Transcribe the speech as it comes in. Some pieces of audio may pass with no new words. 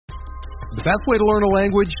The best way to learn a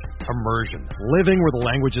language? Immersion. Living where the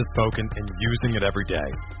language is spoken and using it every day.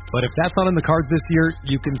 But if that's not in the cards this year,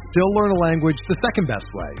 you can still learn a language the second best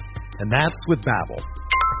way, and that's with Babbel.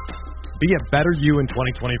 Be a better you in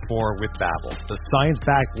 2024 with Babbel, the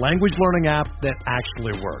science-backed language learning app that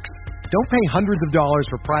actually works. Don't pay hundreds of dollars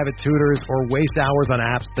for private tutors or waste hours on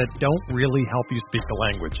apps that don't really help you speak the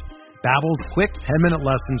language. Babbel's quick 10-minute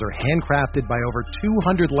lessons are handcrafted by over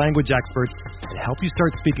 200 language experts that help you start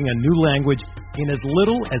speaking a new language in as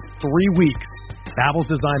little as 3 weeks. Babbel's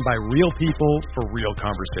designed by real people for real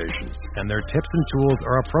conversations, and their tips and tools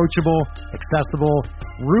are approachable, accessible,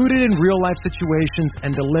 rooted in real-life situations,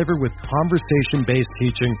 and delivered with conversation-based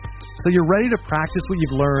teaching, so you're ready to practice what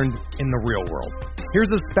you've learned in the real world. Here's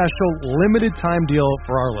a special limited-time deal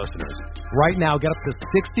for our listeners. Right now, get up to 60%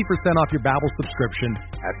 off your Babbel subscription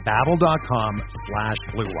at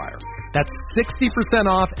Babbel.com/BlueWire. That's 60%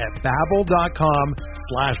 off at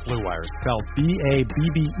Babbel.com/BlueWire. Spelled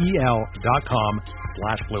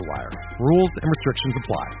BABBEL.com/BlueWire. Rules and restrictions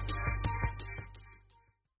apply.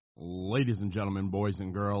 Ladies and gentlemen, boys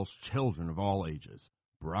and girls, children of all ages,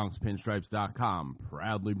 BronxPinstripes.com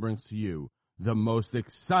proudly brings to you the most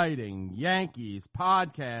exciting Yankees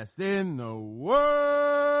podcast in the world,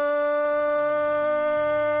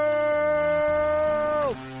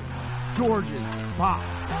 George's Box.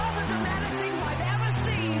 All the dramatic things I've ever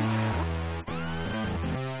seen.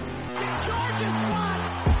 George's Box.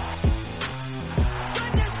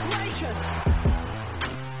 Goodness gracious.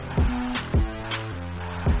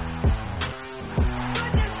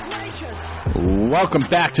 Goodness gracious. Welcome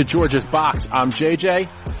back to George's Box. I'm JJ.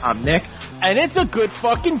 I'm Nick. And it's a good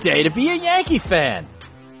fucking day to be a Yankee fan.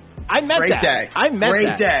 I meant Great that. day. I meant Great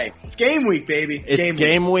that. day. It's game week, baby. It's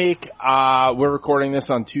game week. We're recording this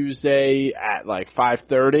on Tuesday at like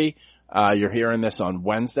 5:30. You're hearing this on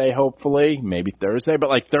Wednesday, hopefully, maybe Thursday. But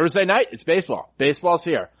like Thursday night, it's baseball. Baseball's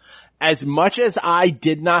here. As much as I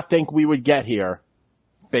did not think we would get here,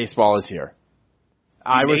 baseball is here.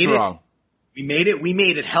 I was wrong. We made it. We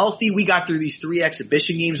made it healthy. We got through these 3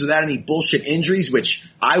 exhibition games without any bullshit injuries, which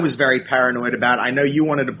I was very paranoid about. I know you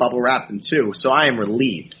wanted to bubble wrap them too, so I am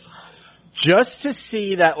relieved. Just to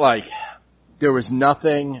see that, like, there was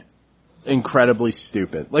nothing incredibly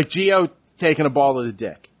stupid. Like Gio taking a ball to the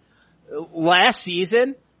dick. Last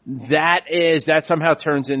season, that somehow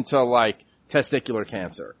turns into, like, testicular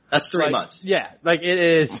cancer. That's 3 like, months. Yeah, like, it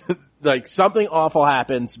is, like, something awful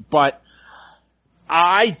happens, but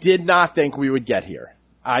I did not think we would get here.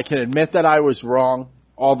 I can admit that I was wrong.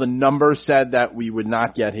 All the numbers said that we would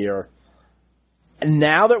not get here. And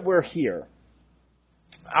now that we're here,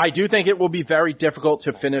 I do think it will be very difficult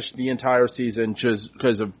to finish the entire season just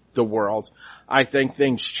because of the world. I think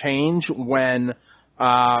things change when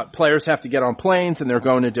players have to get on planes and they're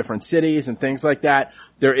going to different cities and things like that.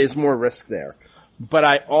 There is more risk there. But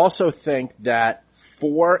I also think that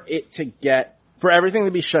for everything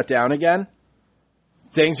to be shut down again,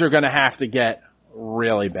 things are going to have to get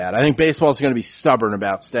really bad. I think baseball is going to be stubborn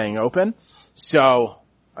about staying open. So,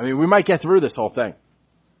 I mean, we might get through this whole thing.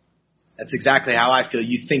 That's exactly how I feel.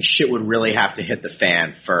 You think shit would really have to hit the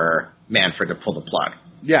fan for Manfred to pull the plug.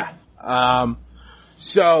 Yeah.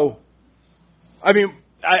 So, I mean,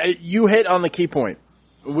 you hit on the key point.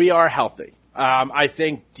 We are healthy. I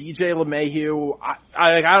think DJ LeMahieu,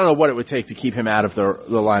 I don't know what it would take to keep him out of the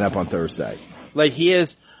lineup on Thursday. Like,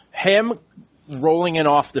 him rolling in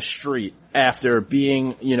off the street after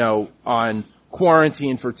being, on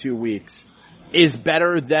quarantine for 2 weeks is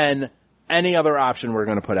better than any other option we're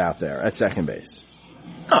going to put out there at second base.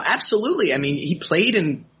 Oh, absolutely. I mean, he played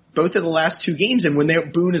in both of the last 2 games, and when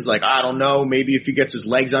Boone is like, I don't know, maybe if he gets his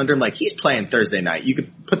legs under him, like, he's playing Thursday night. You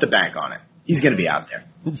could put the bank on it. He's going to be out there.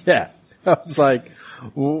 Yeah. I was like,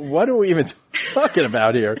 what are we even talking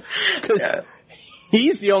about here? Because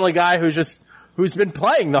he's the only guy who's been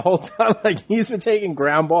playing the whole time. Like, he's been taking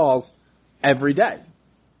ground balls every day.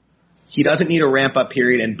 He doesn't need a ramp-up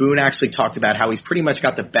period, and Boone actually talked about how he's pretty much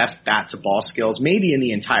got the best bat-to-ball skills maybe in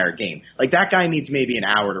the entire game. Like, that guy needs maybe an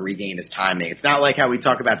hour to regain his timing. It's not like how we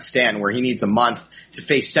talk about Stanton, where he needs a month to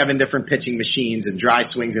face 7 different pitching machines and dry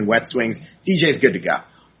swings and wet swings. DJ's good to go.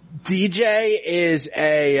 DJ is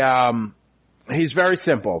he's very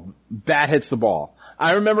simple. Bat hits the ball.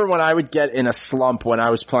 I remember when I would get in a slump when I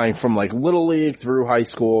was playing from like Little League through high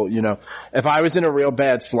school, if I was in a real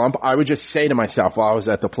bad slump, I would just say to myself while I was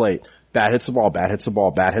at the plate, bat hits the ball, bat hits the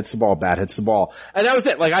ball, bat hits the ball, bat hits the ball. And that was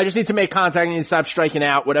it. Like, I just need to make contact, I need to stop striking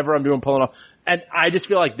out, whatever I'm doing, pulling off. And I just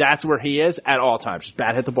feel like that's where he is at all times. Just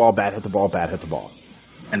bat hit the ball, bat hit the ball, bat hit the ball.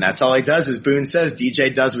 And that's all he does, as Boone says.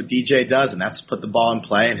 DJ does what DJ does, and that's put the ball in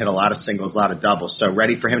play and hit a lot of singles, a lot of doubles. So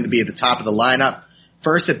ready for him to be at the top of the lineup.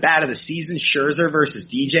 first at bat of the season, Scherzer versus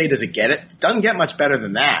DJ. Does it get it? Doesn't get much better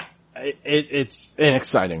than that. It's an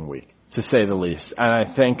exciting week, to say the least. And I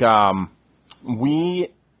think I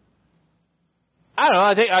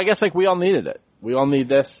guess like we all needed it. We all need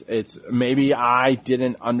this. It's maybe I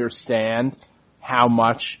didn't understand how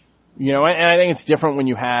much, and I think it's different when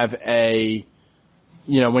you have when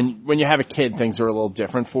you have a kid, things are a little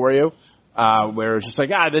different for you. Where it's just like,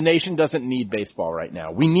 the nation doesn't need baseball right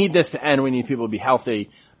now. We need this to end. We need people to be healthy.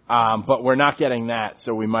 But we're not getting that,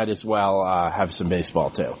 so we might as well have some baseball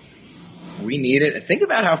too. We need it. Think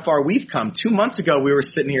about how far we've come. 2 months ago, we were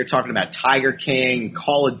sitting here talking about Tiger King,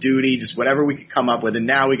 Call of Duty, just whatever we could come up with, and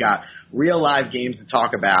now we got real live games to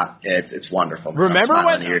talk about. It's wonderful. Remember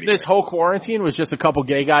when this whole quarantine was just a couple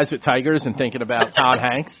gay guys with tigers and thinking about Todd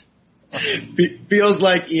Hanks? Feels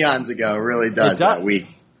like eons ago. It really does that week.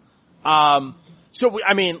 The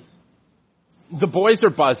boys are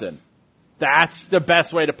buzzing. That's the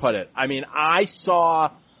best way to put it. I mean, I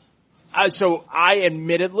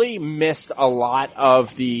admittedly missed a lot of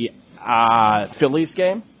the Phillies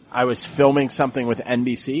game. I was filming something with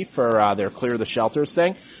NBC for their Clear the Shelters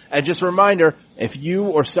thing. And just a reminder, if you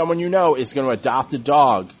or someone you know is going to adopt a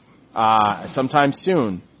dog sometime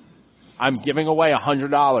soon, I'm giving away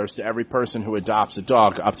 $100 to every person who adopts a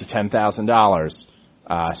dog, up to $10,000.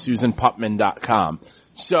 SusanPutman.com.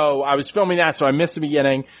 So I was filming that, so I missed the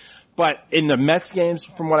beginning. But in the Mets games,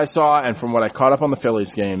 from what I saw and from what I caught up on the Phillies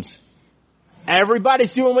games,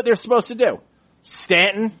 everybody's doing what they're supposed to do.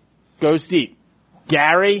 Stanton goes deep.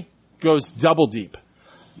 Gary goes double deep.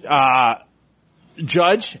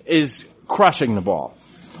 Judge is crushing the ball.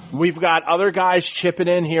 We've got other guys chipping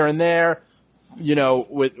in here and there,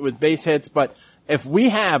 with base hits. But if we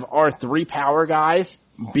have our three power guys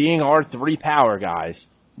being our three power guys,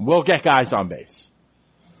 we'll get guys on base.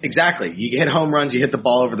 Exactly. You hit home runs, you hit the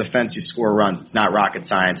ball over the fence, you score runs. It's not rocket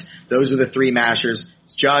science. Those are the three mashers.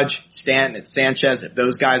 It's Judge, Stanton, it's Sanchez. If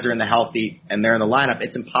those guys are in the healthy and they're in the lineup,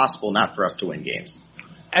 it's impossible not for us to win games.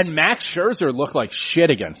 And Max Scherzer looked like shit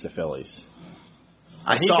against the Phillies.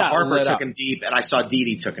 I saw Harper took him deep, and I saw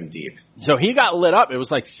Didi took him deep. So he got lit up. It was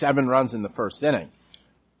like 7 runs in the first inning.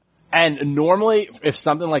 And normally, if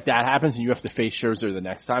something like that happens and you have to face Scherzer the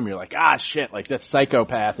next time, you're like, shit, like that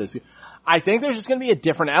psychopath is. I think there's just going to be a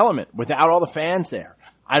different element without all the fans there.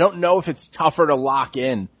 I don't know if it's tougher to lock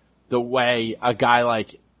in the way a guy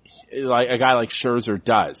like Scherzer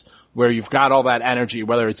does, where you've got all that energy,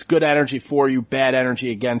 whether it's good energy for you, bad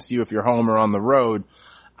energy against you if you're home or on the road.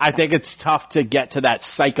 I think it's tough to get to that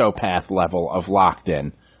psychopath level of locked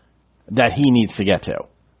in that he needs to get to.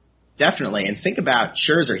 Definitely. And think about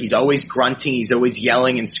Scherzer. He's always grunting. He's always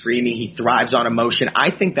yelling and screaming. He thrives on emotion. I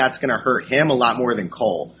think that's going to hurt him a lot more than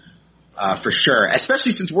Cole, for sure,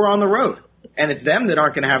 especially since we're on the road. And it's them that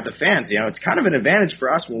aren't going to have the fans. It's kind of an advantage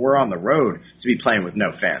for us when we're on the road to be playing with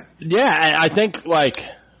no fans. Yeah, I think,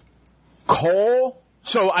 Cole –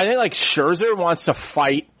 so I think, Scherzer wants to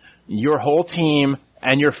fight your whole team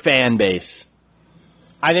and your fan base.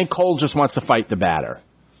 I think Cole just wants to fight the batter.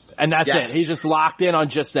 And that's it. He's just locked in on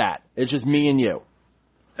just that. It's just me and you.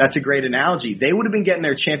 That's a great analogy. They would have been getting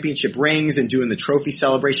their championship rings and doing the trophy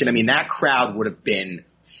celebration. I mean, that crowd would have been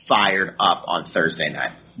fired up on Thursday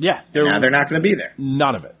night. Yeah. Now they're not going to be there.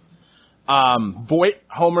 None of it. Voit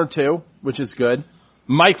homered too, which is good.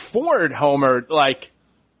 Mike Ford homered.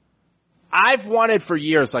 I've wanted for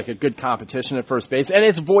years a good competition at first base, and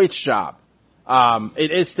it's Voit's job.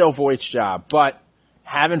 It is still Voigt's job, but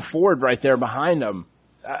having Ford right there behind him,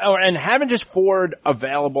 and having just Ford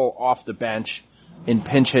available off the bench in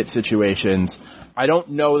pinch hit situations, I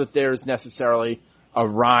don't know that there's necessarily a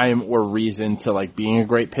rhyme or reason to being a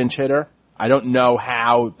great pinch hitter. I don't know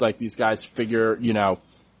how these guys figure,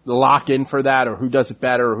 lock in for that, or who does it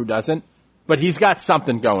better or who doesn't. But he's got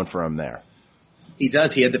something going for him there. He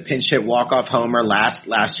does. He had the pinch hit walk-off homer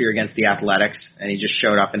last year against the Athletics, and he just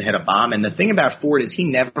showed up and hit a bomb. And the thing about Ford is he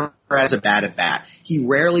never has a bad at bat. He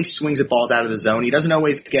rarely swings at balls out of the zone. He doesn't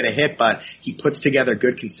always get a hit, but he puts together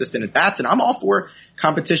good, consistent at bats. And I'm all for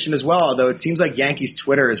competition as well, although it seems like Yankees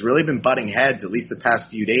Twitter has really been butting heads, at least the past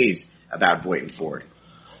few days, about Voit and Ford.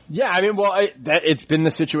 Yeah, I mean, it's been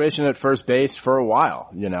the situation at first base for a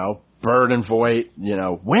while, Bird and Voit,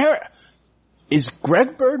 where is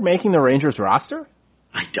Greg Bird making the Rangers roster?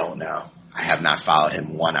 I don't know. I have not followed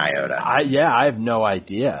him one iota. I have no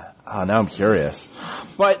idea. Oh, now I'm curious.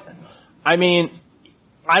 But, I mean,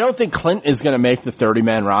 I don't think Clint is going to make the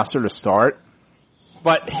 30-man roster to start,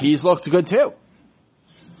 but he's looked good too.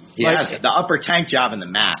 He has. The upper tank job in the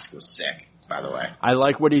mask was sick, by the way. I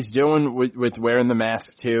like what he's doing with wearing the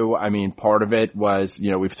mask too. I mean, part of it was,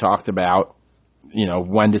 we've talked about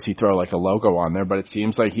when does he throw like a logo on there? But it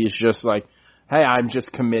seems like he's just like, hey, I'm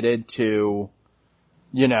just committed to,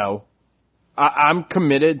 I'm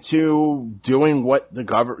committed to doing what the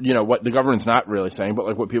what the government's not really saying, but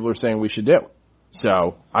like what people are saying we should do.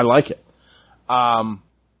 So I like it.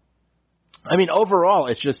 Overall,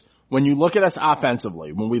 it's just when you look at us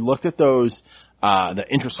offensively, when we looked at those, the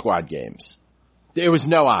inter-squad games, there was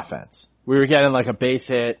no offense. We were getting like a base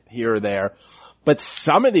hit here or there. But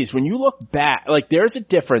some of these, when you look back, like there's a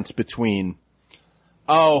difference between,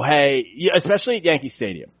 especially at Yankee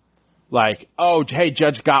Stadium. Like,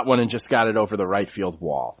 Judge got one and just got it over the right field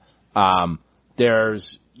wall.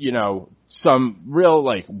 There's, some real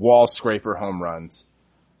like wall scraper home runs.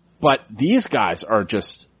 But these guys are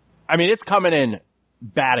just, it's coming in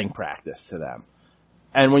batting practice to them.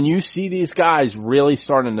 And when you see these guys really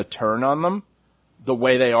starting to turn on them the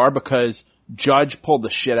way they are, because Judge pulled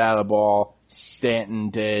the shit out of the ball, Stanton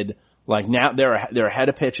did, like now they're ahead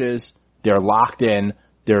of pitches, they're locked in,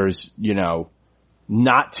 there's,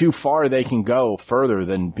 not too far they can go further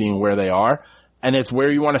than being where they are. And it's where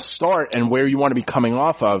you want to start and where you want to be coming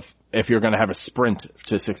off of if you're going to have a sprint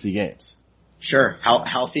to 60 games. Sure.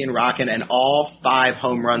 Healthy and rocking. And all 5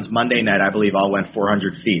 home runs Monday night, I believe, all went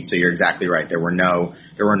 400 feet. So you're exactly right. There were no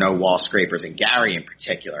wall scrapers. And Gary in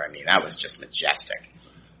particular, that was just majestic.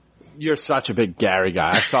 You're such a big Gary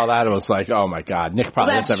guy. I saw that and was like, oh my God, Nick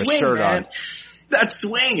probably doesn't have a shirt on. That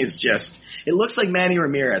swing is just, it looks like Manny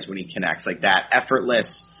Ramirez when he connects, like that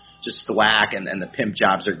effortless, just thwack, and the pimp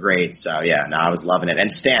jobs are great. So yeah, no, I was loving it.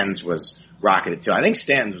 And Stanton's was rocketed too. I think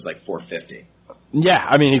Stanton's was like 450. Yeah,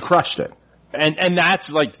 he crushed it. And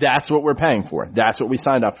that's what we're paying for. That's what we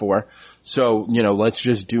signed up for. So, let's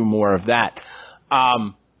just do more of that.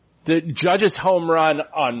 The Judge's home run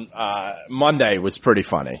on Monday was pretty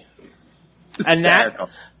funny. And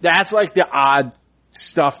that's like the odd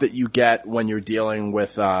stuff that you get when you're dealing with,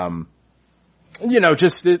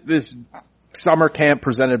 just this summer camp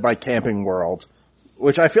presented by Camping World,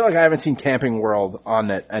 which I feel like I haven't seen Camping World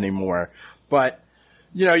on it anymore. But,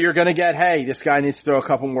 you're going to get, hey, this guy needs to throw a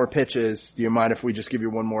couple more pitches. Do you mind if we just give you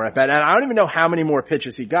one more at bat? And I don't even know how many more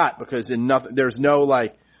pitches he got because there was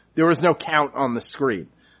no count on the screen.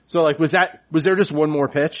 So like, was there just one more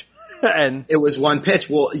pitch? And it was one pitch.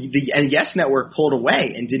 Well, and Yes Network pulled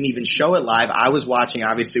away and didn't even show it live. I was watching,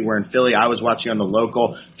 obviously we're in Philly. I was watching on the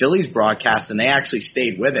local Phillies broadcast, and they actually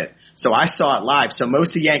stayed with it. So I saw it live. So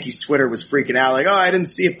most of Yankees Twitter was freaking out like, I didn't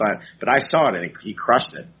see it, but I saw it, and he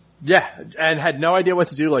crushed it. Yeah, and had no idea what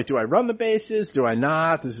to do. Like, do I run the bases? Do I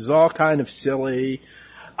not? This is all kind of silly.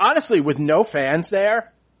 Honestly, with no fans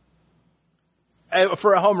there,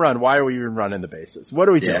 for a home run, why are we even running the bases? What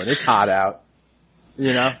are we doing? It's hot out.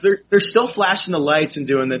 They're still flashing the lights and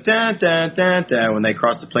doing the da da da da when they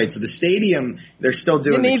cross the plate. So the stadium, they're still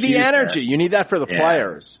doing. You need the energy. There. You need that for the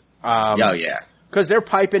players. Because they're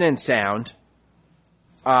piping in sound.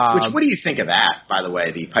 What do you think of that? By the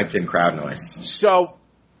way, the piped-in crowd noise. So,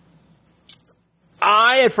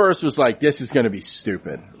 I at first was like, "This is going to be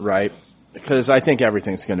stupid," right? Because I think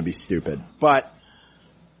everything's going to be stupid, but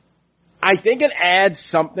I think it adds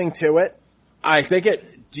something to it. I think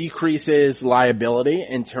it decreases liability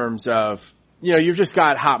in terms of, you've just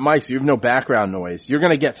got hot mics. You have no background noise. You're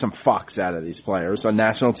going to get some fucks out of these players on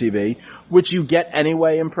national TV, which you get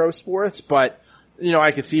anyway in pro sports, but,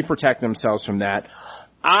 I could see protect themselves from that.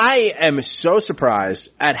 I am so surprised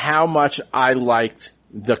at how much I liked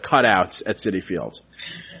the cutouts at Citi Field.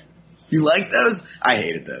 You like those? I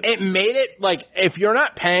hated those. It made it, like, if you're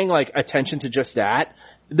not paying, like, attention to just that,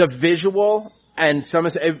 the visual and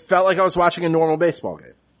it felt like I was watching a normal baseball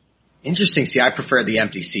game. Interesting. See, I prefer the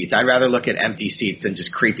empty seats. I'd rather look at empty seats than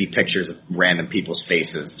just creepy pictures of random people's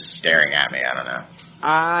faces just staring at me. I don't know.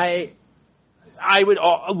 I would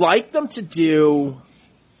like them to do.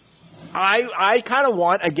 I kind of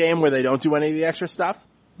want a game where they don't do any of the extra stuff.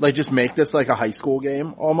 Like, just make this like a high school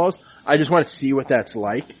game almost. I just want to see what that's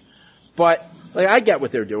like. But like, I get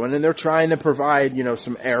what they're doing, and they're trying to provide,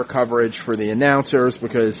 some air coverage for the announcers,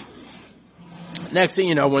 because next thing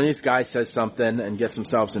you know, when this guy says something and gets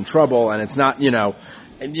themselves in trouble, and it's not,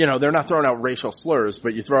 they're not throwing out racial slurs,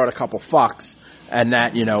 but you throw out a couple fucks, and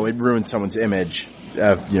that, it ruins someone's image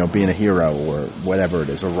of, being a hero or whatever it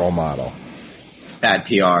is, a role model. Bad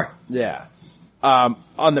PR. Yeah.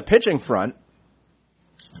 On the pitching front,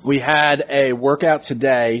 we had a workout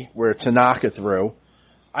today where Tanaka threw.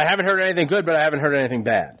 I haven't heard anything good, but I haven't heard anything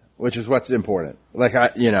bad, which is what's important. Like,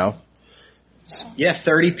 Yeah,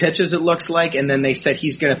 30 pitches it looks like, and then they said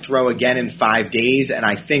he's going to throw again in 5 days, and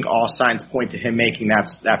I think all signs point to him making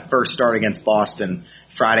that first start against Boston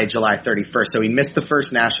Friday, July 31st. So he missed the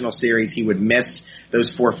first National Series. He would miss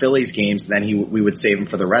those 4 Phillies games, then we would save him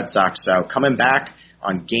for the Red Sox. So coming back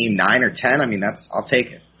on game 9 or 10, I mean, I'll take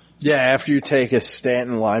it. Yeah, after you take a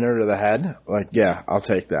Stanton liner to the head, I'll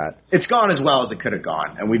take that. It's gone as well as it could have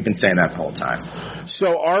gone, and we've been saying that the whole time.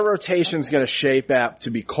 So our rotation's going to shape out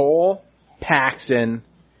to be Cole, Paxton,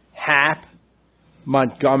 Happ,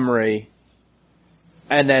 Montgomery,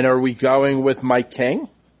 and then are we going with Mike King?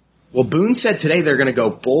 Well, Boone said today they're going to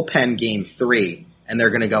go bullpen game 3, and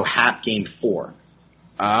they're going to go Happ game 4.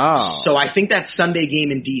 Oh. So I think that Sunday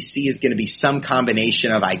game in D.C. is going to be some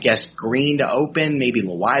combination of, I guess, Green to open, maybe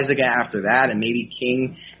Loaizaga after that, and maybe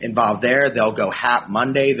King involved there. They'll go Happ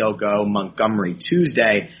Monday, they'll go Montgomery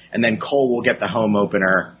Tuesday, and then Cole will get the home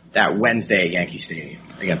opener that Wednesday at Yankee Stadium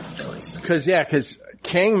against the Phillies. Because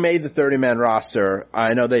King made the 30-man roster.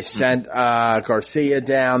 I know they sent Garcia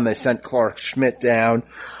down, they sent Clark Schmidt down.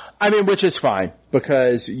 I mean, which is fine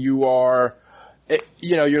because you're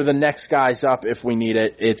the next guys up if we need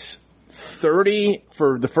it. It's 30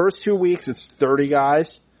 for the first 2 weeks. It's 30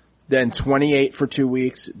 guys, then 28 for 2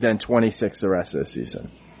 weeks, then 26 the rest of the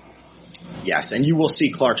season. Yes, and you will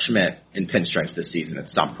see Clark Schmidt in pinstripes this season at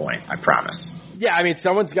some point. I promise. Yeah, I mean,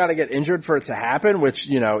 someone's got to get injured for it to happen, which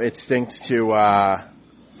it stinks to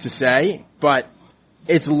say, but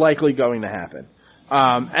it's likely going to happen.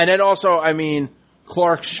 And then also, I mean,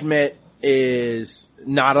 Clark Schmidt is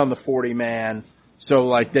not on the 40-man.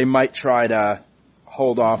 So, they might try to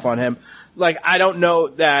hold off on him. I don't know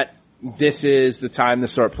that this is the time to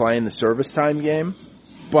start playing the service time game,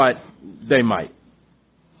 but they might.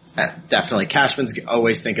 Definitely. Cashman's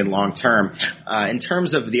always thinking long term. In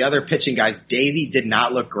terms of the other pitching guys, Davey did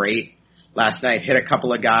not look great last night. Hit a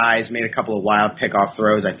couple of guys, made a couple of wild pickoff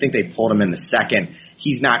throws. I think they pulled him in the second.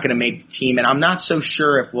 He's not going to make the team, and I'm not so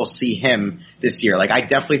sure if we'll see him this year. I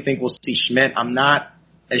definitely think we'll see Schmidt. I'm not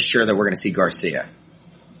as sure that we're going to see Garcia.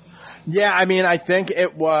 Yeah, I mean, I think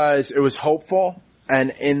it was hopeful,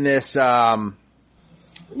 and in this,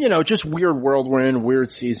 just weird world we're in, weird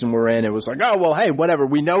season we're in, it was oh, well, hey, whatever.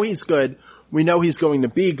 We know he's good. We know he's going to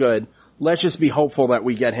be good. Let's just be hopeful that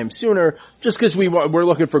we get him sooner, just because we're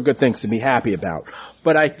looking for good things to be happy about.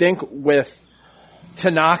 But I think with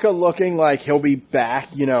Tanaka looking like he'll be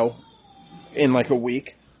back, in a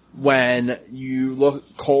week, when you look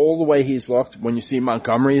Cole the way he's looked, when you see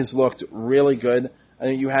Montgomery has looked really good. I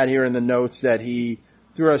think you had here in the notes that he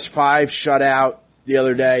threw us 5 shutout the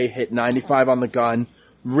other day, hit 95 on the gun.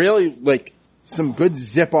 Really, some good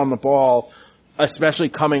zip on the ball, especially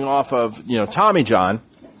coming off of, Tommy John,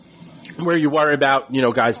 where you worry about,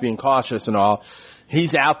 guys being cautious and all.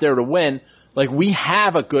 He's out there to win. We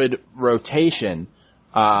have a good rotation,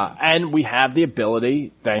 and we have the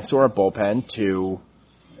ability, thanks to our bullpen, to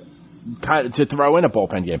throw in a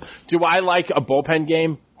bullpen game. Do I like a bullpen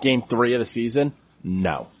game 3 of the season?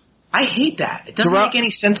 No. I hate that. It doesn't make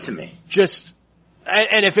any sense to me.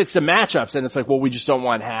 And if it's the matchups, then it's we just don't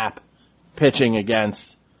want Happ pitching against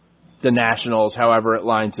the Nationals, however it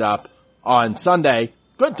lines up on Sunday.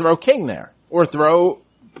 Good, throw King there. Or throw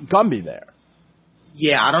Gumby there.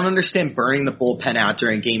 Yeah, I don't understand burning the bullpen out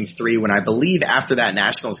during Game 3 when I believe after that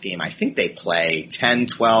Nationals game, I think they play 10,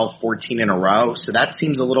 12, 14 in a row. So that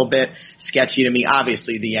seems a little bit sketchy to me.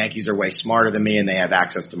 Obviously, the Yankees are way smarter than me, and they have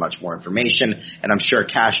access to much more information. And I'm sure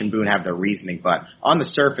Cash and Boone have their reasoning. But on the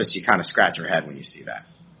surface, you kind of scratch your head when you see that.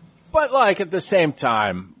 But, at the same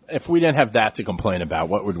time, if we didn't have that to complain about,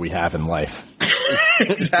 what would we have in life?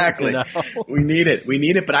 Exactly. We need it.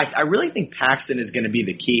 But I really think Paxton is going to be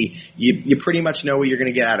the key. You pretty much know what you're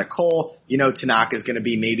going to get out of Cole. Tanaka is going to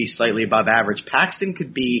be maybe slightly above average. Paxton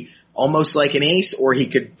could be almost like an ace, or he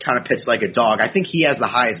could kind of pitch like a dog. I think he has the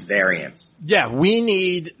highest variance. Yeah, we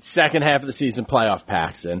need second half of the season playoff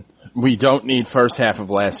Paxton. We don't need first half of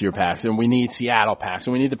last year Paxton. We need Seattle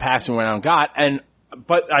Paxton. We need the Paxton we went out and got.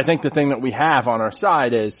 But I think the thing that we have on our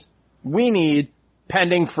side is we need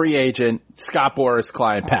pending free agent Scott Boras,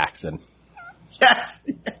 Clyde Paxton. Yes.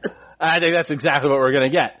 I think that's exactly what we're going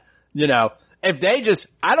to get. If they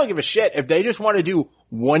I don't give a shit. If they just want to do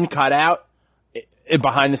one cutout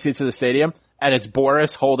behind the seats of the stadium and it's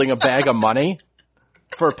Boras holding a bag of money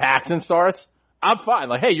for Paxton starts, I'm fine.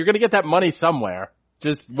 Hey, you're going to get that money somewhere.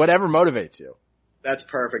 Just whatever motivates you. That's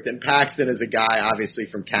perfect. And Paxton is a guy, obviously,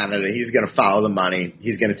 from Canada. He's going to follow the money.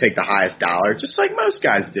 He's going to take the highest dollar, just like most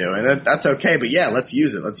guys do. And that's okay. But, yeah, let's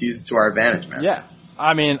use it. Let's use it to our advantage, man. Yeah.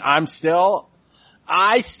 I mean, I still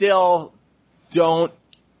don't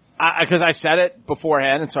 – because I said it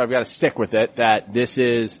beforehand, and so I've got to stick with it, that this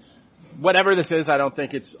is whatever this is, I don't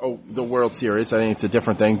think it's the World Series. I think it's a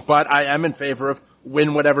different thing. But I am in favor of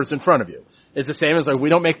win whatever's in front of you. It's the same as like we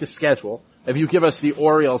don't make the schedule. If you give us the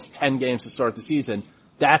Orioles 10 games to start the season,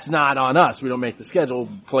 that's not on us. We don't make the schedule,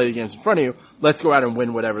 play the games in front of you. Let's go out and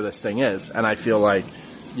win whatever this thing is. And I feel like,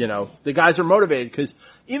 the guys are motivated because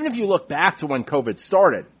even if you look back to when COVID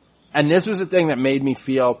started, and this was the thing that made me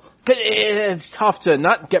feel, it's tough to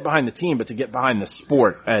not get behind the team, but to get behind the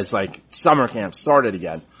sport as like summer camp started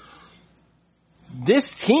again. This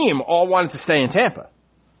team all wanted to stay in Tampa.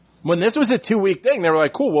 When this was a 2-week thing, they were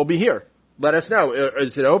like, cool, we'll be here. Let us know.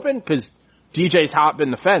 Is it open? Because DJ's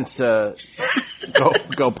hopping the fence to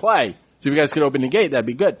go play. So if you guys could open the gate, that'd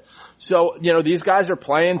be good. So, these guys are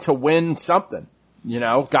playing to win something.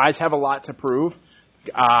 Guys have a lot to prove.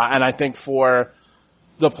 And I think for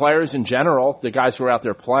the players in general, the guys who are out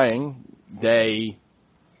there playing, they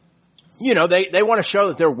want to show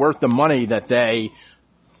that they're worth the money that they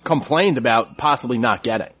complained about possibly not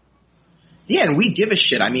getting. Yeah, and we give a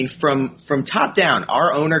shit. I mean, from top down,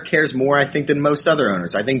 our owner cares more, I think, than most other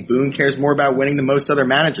owners. I think Boone cares more about winning than most other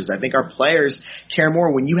managers. I think our players care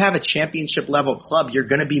more. When you have a championship-level club, you're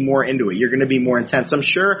going to be more into it. You're going to be more intense. I'm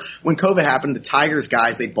sure when COVID happened, the Tigers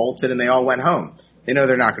guys, they bolted and they all went home. They know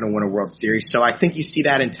they're not going to win a World Series. So I think you see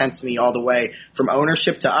that intensity all the way from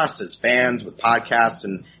ownership to us as fans with podcasts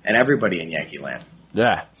and everybody in Yankee land.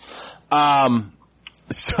 Yeah.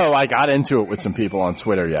 So I got into it with some people on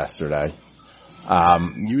Twitter yesterday.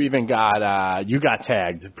 You even got you got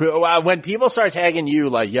tagged. When people start tagging you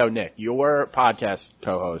like, yo, Nick, your podcast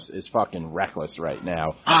co-host is fucking reckless right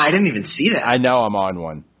now. I didn't even see that. I know I'm on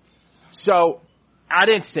one. So I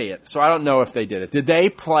didn't see it, so I don't know if they did it. Did they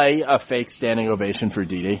play a fake standing ovation for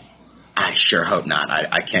Didi? I sure hope not.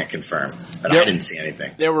 I can't confirm, but I didn't see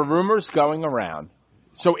anything. There were rumors going around.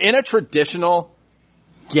 So in a traditional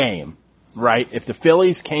game, right, if the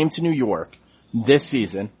Phillies came to New York this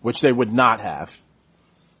season, which they would not have,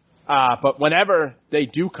 but whenever they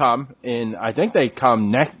do come in, I think they go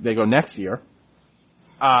next year,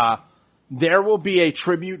 there will be a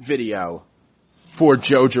tribute video for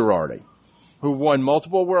Joe Girardi, who won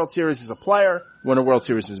multiple World Series as a player, won a World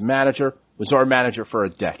Series as a manager, was our manager for a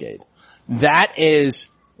decade. That is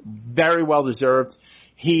very well deserved.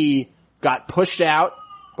 He got pushed out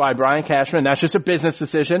by Brian Cashman. That's just a business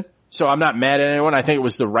decision. So I'm not mad at anyone. I think it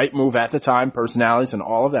was the right move at the time, personalities and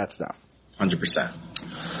all of that stuff. 100%.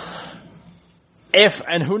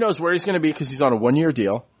 And who knows where he's going to be because he's on a 1-year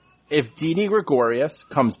deal. If Didi Gregorius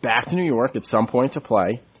comes back to New York at some point to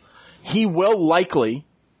play, he will likely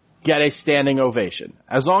get a standing ovation.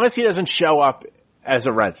 As long as he doesn't show up as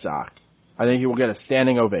a Red Sox, I think he will get a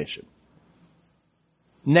standing ovation.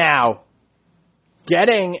 Now,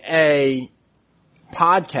 getting a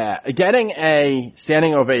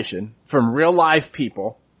standing ovation from real live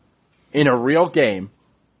people in a real game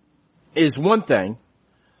is one thing,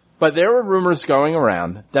 but there were rumors going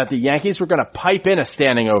around that the Yankees were going to pipe in a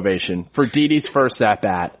standing ovation for Didi's first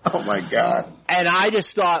at-bat. Oh, my God. And I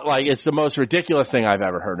just thought, like, it's the most ridiculous thing I've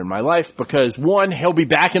ever heard in my life because, one, he'll be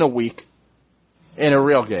back in a week in a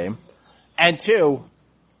real game, and two,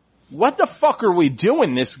 what the fuck are we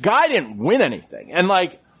doing? This guy didn't win anything. And,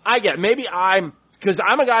 like, because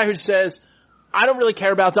I'm a guy who says, I don't really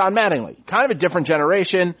care about Don Mattingly. Kind of a different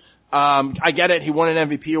generation. I get it. He won an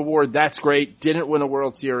MVP award. That's great. Didn't win a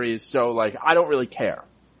World Series. So, like, I don't really care.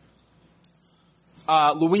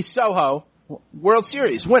 Luis Sojo, World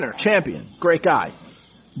Series winner, champion, great guy.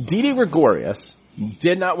 Didi Gregorius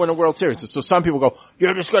did not win a World Series. So some people go,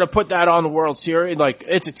 you're just going to put that on the World Series? Like,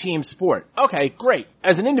 it's a team sport. Okay, great.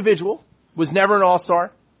 As an individual, was never an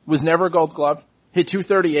All-Star, was never a Gold Glove, hit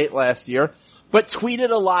 .238 last year, but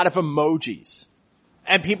tweeted a lot of emojis.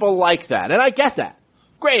 And people like that. And I get that.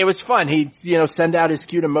 Great, it was fun. He'd, send out his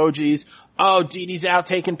cute emojis. Oh, Didi's out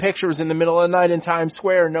taking pictures in the middle of the night in Times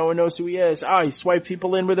Square. No one knows who he is. Oh, he swiped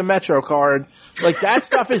people in with a Metro card. Like, that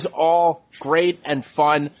stuff is all great and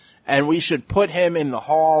fun, and we should put him in the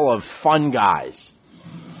hall of fun guys.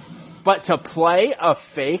 But to play a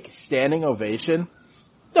fake standing ovation,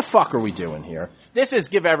 the fuck are we doing here? This is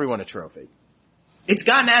give everyone a trophy. It's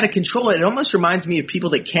gotten out of control. It almost reminds me of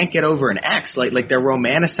people that can't get over an ex, like they're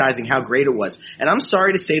romanticizing how great it was. And I'm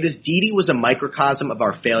sorry to say this, Didi was a microcosm of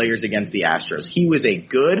our failures against the Astros. He was a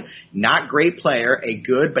good, not great player, a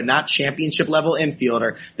good but not championship-level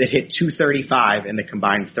infielder that hit .235 in the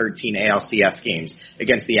combined 13 ALCS games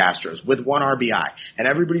against the Astros with 1 RBI. And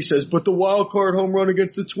everybody says, but the wild card home run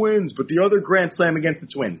against the Twins, but the other grand slam against the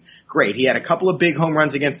Twins. Great. He had a couple of big home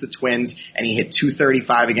runs against the Twins, and he hit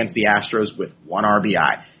 .235 against the Astros with 1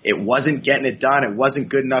 RBI. It wasn't getting it done. It wasn't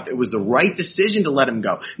good enough. It was the right decision to let him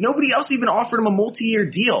go. Nobody else even offered him a multi-year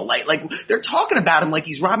deal. Like they're talking about him like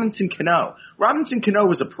he's Robinson Cano. Robinson Cano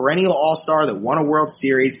was a perennial all-star that won a World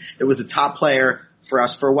Series, that was a top player for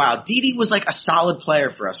us for a while. Didi was like a solid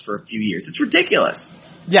player for us for a few years. It's ridiculous.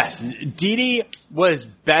 Yes, Didi was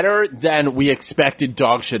better than we expected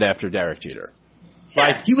dog shit after Derek Jeter.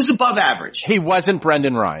 Like, he was above average. He wasn't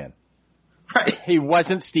Brendan Ryan. Right. He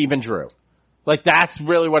wasn't Stephen Drew. Like, that's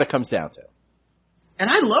really what it comes down to. And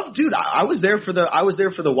I love, dude, I was there for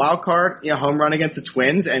the wild card, home run against the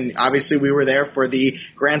Twins, and obviously we were there for the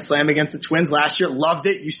grand slam against the Twins last year. Loved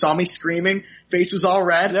it. You saw me screaming. Face was all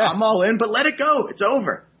red. Yeah. I'm all in, but let it go. It's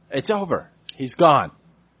over. It's over. He's gone.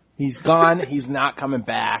 He's gone. He's not coming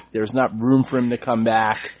back. There's not room for him to come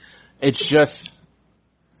back. It's just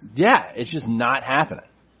not happening.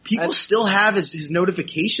 People still have his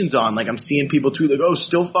notifications on. Like, I'm seeing people tweet, like, oh,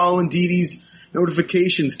 still following Didi's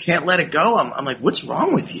notifications, can't let it go. I'm like, what's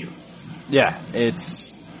wrong with you? Yeah,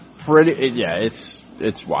 it's pretty.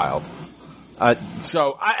 It's wild. I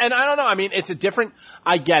don't know. I mean, it's a different.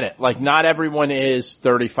 I get it. Like, not everyone is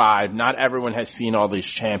 35. Not everyone has seen all these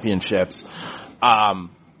championships.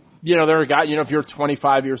 There are guys. If you're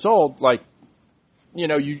 25 years old, like,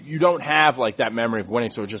 you don't have like that memory of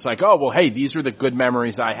winning. So it's just like, oh well, hey, these are the good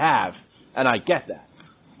memories I have, and I get that.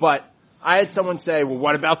 But I had someone say, well,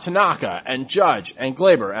 what about Tanaka and Judge and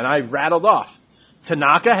Glaber? And I rattled off.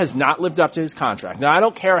 Tanaka has not lived up to his contract. Now, I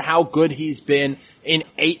don't care how good he's been in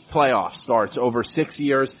 8 playoff starts over 6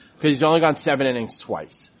 years, because he's only gone 7 innings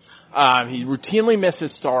twice. He routinely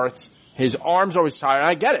misses starts. His arm's always tired.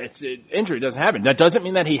 I get it. Injury doesn't happen. That doesn't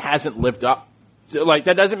mean that he hasn't lived up.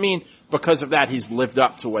 That doesn't mean because of that he's lived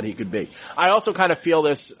up to what he could be. I also kind of feel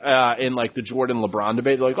this in like the Jordan-LeBron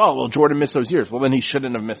debate. Like, oh, well, Jordan missed those years. Well, then he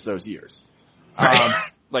shouldn't have missed those years.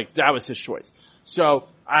 Like, that was his choice. So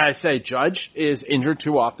I say Judge is injured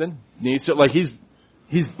too often.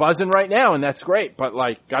 He's buzzing right now, and that's great. But,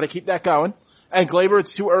 like, got to keep that going. And Glaber,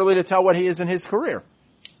 it's too early to tell what he is in his career.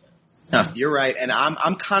 No, you're right, and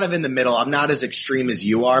I'm kind of in the middle. I'm not as extreme as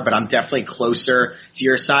you are, but I'm definitely closer to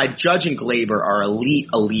your side. Judge and Glaber are elite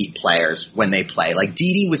players when they play. Like,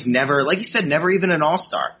 Didi was never, like you said, never even an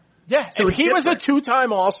all-star. Yeah, so if he was a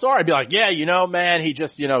 2-time all-star, I'd be like, yeah, man, he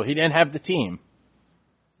just, he didn't have the team.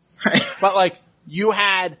 Right. But, like,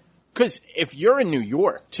 because if you're in New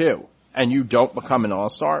York, too, and you don't become an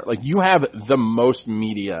all-star, like, you have the most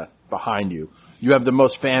media behind you. You have the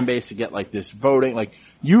most fan base to get, like, this voting. Like,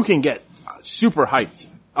 you can get super hyped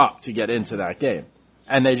up to get into that game.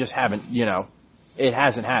 And they just haven't, it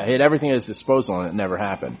hasn't happened. He had everything at his disposal, and it never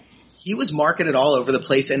happened. He was marketed all over the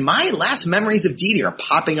place, and my last memories of Didi are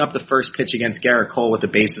popping up the first pitch against Garrett Cole with the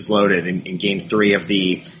bases loaded in Game 3 of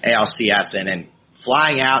the ALCS, and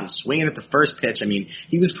flying out and swinging at the first pitch. I mean,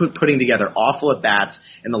 he was putting together awful at-bats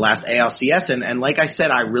in the last ALCS, and like I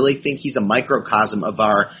said, I really think he's a microcosm of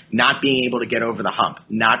our not being able to get over the hump,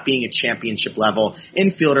 not being a championship-level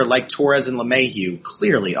infielder like Torres and LeMahieu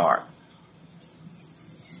clearly are.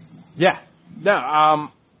 Yeah. No,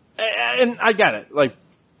 and I get it. Like,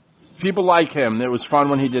 people like him. It was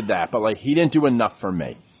fun when he did that, but, like, he didn't do enough for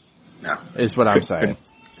me. No. Is what I'm saying.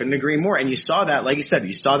 Couldn't agree more. And you saw that, like you said,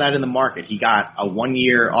 you saw that in the market. He got a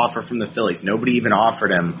 1-year offer from the Phillies. Nobody even offered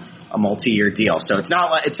him a multi-year deal. So it's not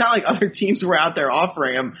like other teams were out there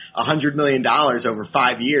offering him $100 million over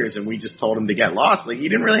 5 years, and we just told him to get lost. Like, he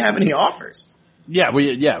didn't really have any offers. Yeah,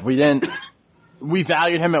 we didn't. We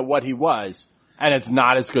valued him at what he was, and it's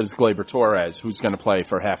not as good as Glaber Torres, who's going to play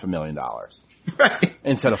for $500,000 right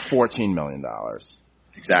instead of $14 million.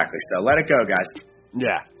 Exactly. So let it go, guys.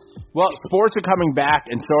 Yeah. Well, sports are coming back,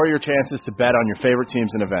 and so are your chances to bet on your favorite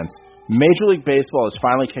teams and events. Major League Baseball is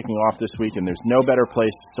finally kicking off this week, and there's no better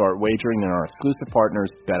place to start wagering than our exclusive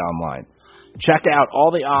partners, BetOnline. Check out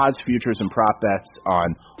all the odds, futures, and prop bets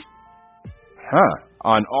on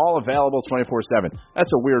all available 24/7.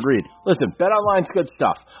 That's a weird read. Listen, BetOnline's good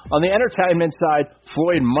stuff. On the entertainment side,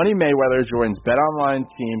 Floyd Money Mayweather joins BetOnline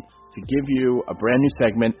team to give you a brand new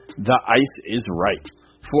segment, The Ice is Right.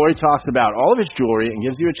 Floyd talks about all of his jewelry and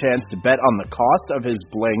gives you a chance to bet on the cost of his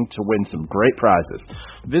bling to win some great prizes.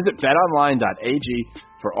 Visit betonline.ag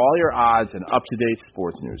for all your odds and up-to-date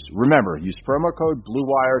sports news. Remember, use promo code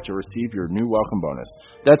BlueWire to receive your new welcome bonus.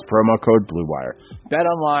 That's promo code BlueWire.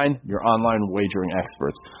 BetOnline, your online wagering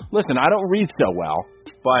experts. Listen, I don't read so well,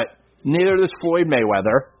 but neither does Floyd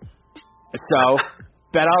Mayweather. So,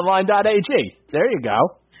 betonline.ag. There you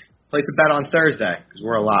go. Place a bet on Thursday because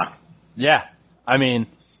we're a lock. Yeah. I mean,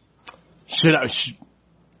 should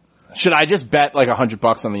I just bet like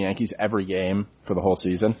 $100 on the Yankees every game for the whole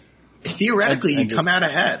season? Theoretically, you come out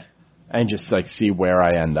ahead. and just like see where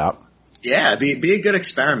I end up? Yeah, be a good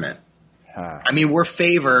experiment. I mean, we're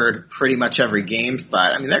favored pretty much every game,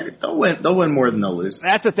 but I mean, they'll win more than they'll lose.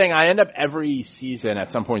 That's the thing. I end up every season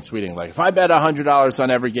at some point tweeting, like, if I bet $100 on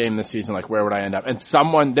every game this season, like, where would I end up? And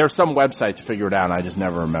there's some website to figure it out, and I just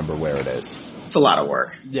never remember where it is. It's a lot of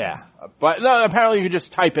work. Yeah. But no, apparently you can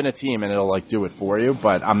just type in a team and it'll like do it for you,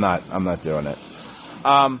 but I'm not doing it.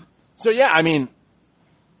 So yeah, I mean,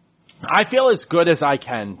 I feel as good as I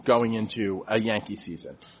can going into a Yankee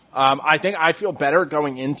season. I think I feel better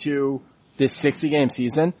going into this 60-game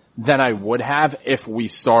season than I would have if we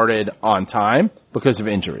started on time because of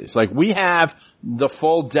injuries. Like, we have the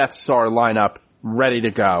full Death Star lineup ready to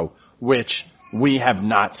go, which we have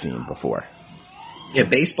not seen before. Yeah,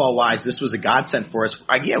 baseball-wise, this was a godsend for us.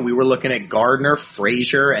 We were looking at Gardner,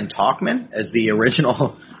 Frazier, and Tauchman as the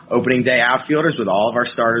original opening day outfielders with all of our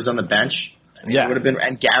starters on the bench. I mean, it would have been,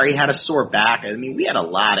 and Gary had a sore back. I mean, we had a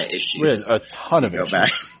lot of issues. We had a ton of issues.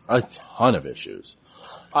 A ton of issues.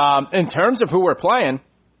 In terms of who we're playing,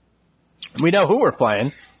 we know who we're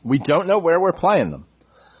playing. We don't know where we're playing them.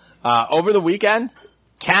 Over the weekend,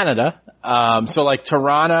 Canada. So like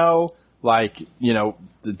Toronto, like, you know,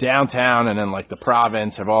 the downtown and then like the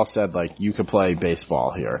province have all said like you could play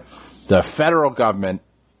baseball here. The federal government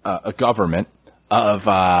of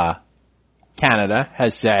Canada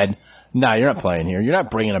has said, no, you're not playing here. You're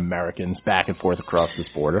not bringing Americans back and forth across this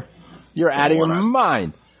border. You're out of your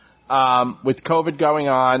mind. With COVID going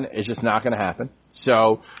on, it's just not going to happen.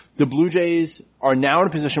 So the Blue Jays are now in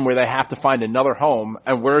a position where they have to find another home,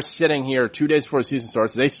 and we're sitting here 2 days before the season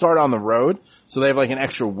starts. They start on the road, so they have like an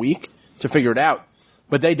extra week to figure it out.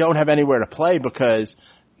 But they don't have anywhere to play because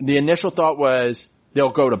the initial thought was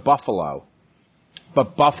they'll go to Buffalo.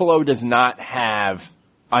 But Buffalo does not have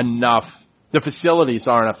enough. The facilities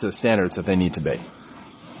aren't up to the standards that they need to be.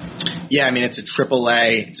 Yeah, I mean, it's a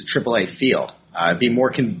AAA field. I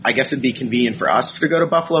guess it'd be convenient for us to go to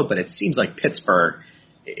Buffalo, but it seems like Pittsburgh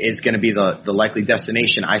is going to be the likely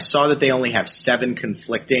destination. I saw that they only have 7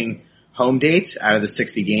 conflicting home dates out of the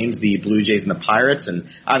 60 games, the Blue Jays and the Pirates, and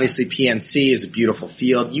obviously PNC is a beautiful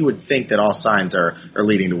field. You would think that all signs are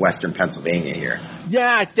leading to Western Pennsylvania here. Yeah,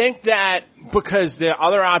 I think that because the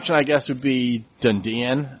other option, I guess, would be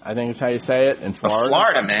Dunedin, I think is how you say it, in Florida.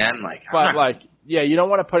 Florida, man. Yeah, you don't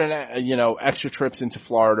want to put in, extra trips into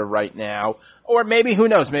Florida right now. Or maybe, who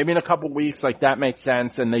knows, maybe in a couple weeks, like, that makes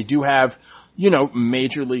sense. And they do have,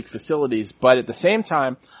 major league facilities. But at the same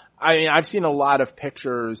time, I mean, I've seen a lot of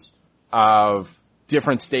pictures of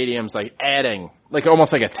different stadiums, like, adding, like,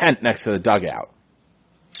 almost like a tent next to the dugout.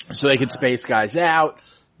 So they could space guys out.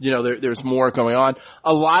 There's more going on.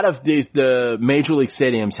 A lot of the major league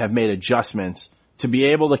stadiums have made adjustments to be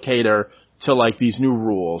able to cater to like these new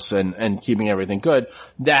rules and keeping everything good,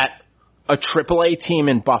 that a AAA team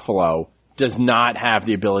in Buffalo does not have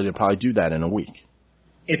the ability to probably do that in a week.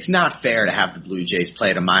 It's not fair to have the Blue Jays play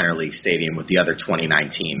at a minor league stadium with the other 29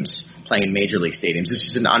 teams playing in major league stadiums. This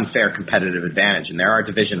is an unfair competitive advantage, and they're our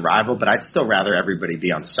division rival, but I'd still rather everybody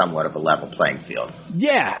be on somewhat of a level playing field.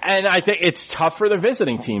 Yeah, and I think it's tough for the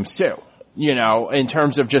visiting teams too, in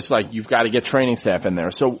terms of just like you've got to get training staff in there.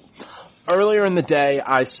 So earlier in the day,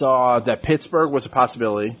 I saw that Pittsburgh was a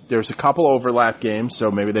possibility. There's a couple overlap games,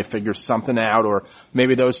 so maybe they figure something out, or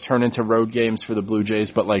maybe those turn into road games for the Blue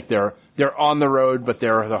Jays. But like they're on the road, but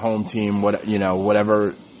they're the home team.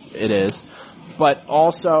 Whatever it is. But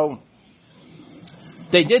also,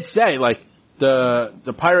 they did say like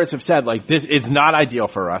the Pirates have said like this is not ideal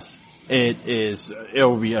for us. It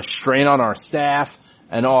will be a strain on our staff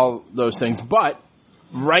and all those things, but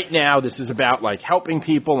right now, this is about like helping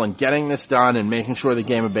people and getting this done and making sure the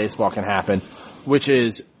game of baseball can happen, which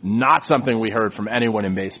is not something we heard from anyone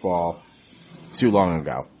in baseball too long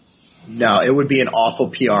ago. No, it would be an awful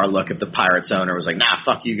PR look if the Pirates owner was like, nah,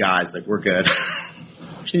 fuck you guys, like we're good.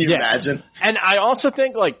 Can you imagine? And I also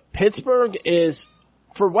think like Pittsburgh is,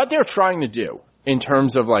 for what they're trying to do in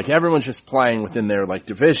terms of like everyone's just playing within their like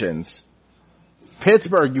divisions,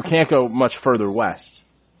 Pittsburgh, you can't go much further west.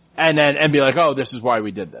 And be like, oh, this is why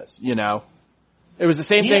we did this, It was the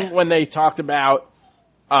same thing when they talked about,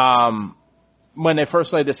 when they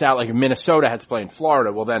first laid this out, like if Minnesota had to play in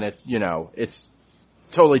Florida, well then it's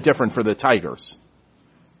totally different for the Tigers.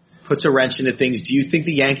 Puts a wrench into things. Do you think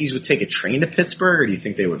the Yankees would take a train to Pittsburgh, or do you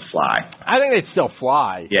think they would fly? I think they'd still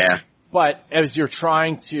fly. Yeah. But as you're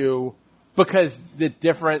trying to, because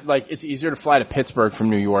it's easier to fly to Pittsburgh from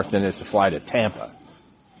New York than it is to fly to Tampa.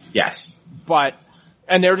 Yes.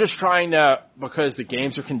 And they're just trying to, because the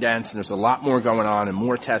games are condensed and there's a lot more going on and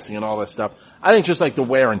more testing and all this stuff, I think just like the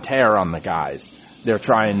wear and tear on the guys, they're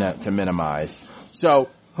trying to minimize. So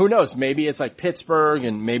who knows? Maybe it's like Pittsburgh,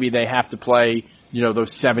 and maybe they have to play,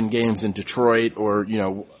 those 7 games in Detroit, or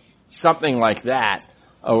something like that,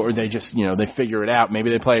 or they just they figure it out. Maybe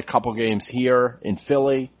they play a couple games here in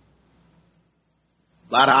Philly.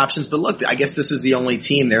 A lot of options, but look, I guess this is the only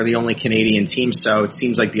team. They're the only Canadian team, so it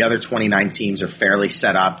seems like the other 29 teams are fairly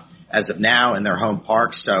set up as of now in their home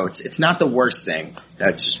parks, so it's not the worst thing.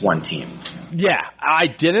 That's just one team. Yeah, I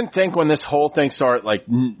didn't think when this whole thing started,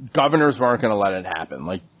 governors weren't going to let it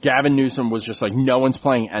happen. Gavin Newsom was just no one's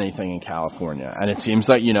playing anything in California. And it seems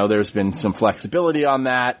like, there's been some flexibility on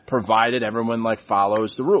that, provided everyone,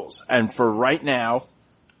 follows the rules. And for right now,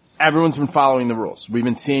 everyone's been following the rules. We've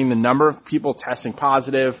been seeing the number of people testing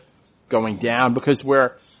positive going down because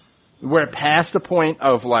we're past the point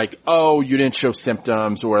of oh, you didn't show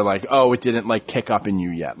symptoms, or oh, it didn't kick up in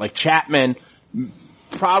you yet. Chapman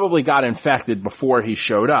probably got infected before he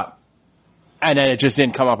showed up, and then it just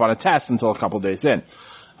didn't come up on a test until a couple days in.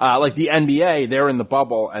 The NBA, they're in the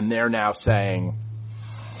bubble, and they're now saying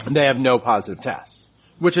they have no positive tests,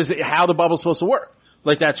 which is how the bubble's supposed to work.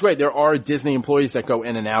 That's great. There are Disney employees that go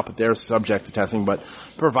in and out, but they're subject to testing. But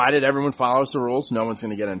provided everyone follows the rules, no one's going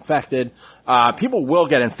to get infected. People will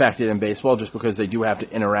get infected in baseball just because they do have to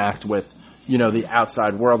interact with, the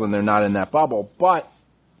outside world, and they're not in that bubble. But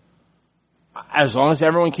as long as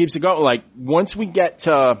everyone keeps it going, once we get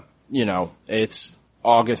to, it's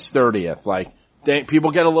August 30th, people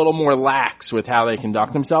get a little more lax with how they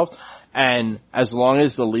conduct themselves. And as long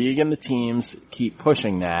as the league and the teams keep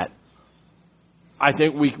pushing that, I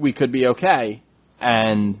think we could be okay,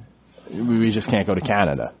 and we just can't go to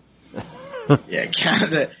Canada. Yeah,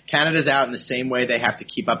 Canada's out in the same way. They have to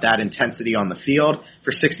keep up that intensity on the field.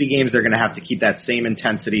 For 60 games, they're going to have to keep that same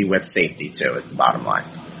intensity with safety, too, is the bottom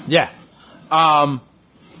line. Yeah.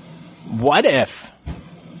 What if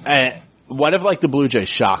the Blue Jays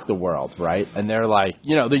shock the world, right? And they're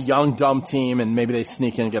the young, dumb team, and maybe they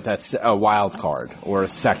sneak in and get that wild card or a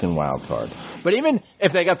second wild card. But even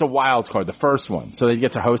if they got the wild card, the first one, so they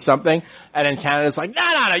get to host something, and then Canada's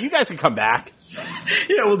no, you guys can come back.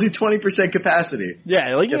 Yeah, we'll do 20% capacity.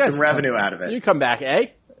 Yeah, get some revenue out of it. You come back,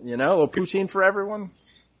 a little poutine for everyone.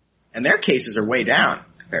 And their cases are way down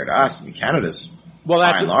compared to us. I mean, Canada's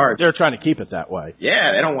by and large. They're trying to keep it that way.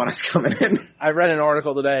 Yeah, they don't want us coming in. I read an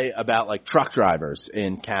article today about truck drivers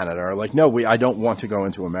in Canada are no, I don't want to go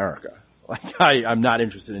into America. I'm not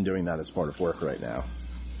interested in doing that as part of work right now.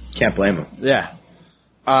 Can't blame them. Yeah.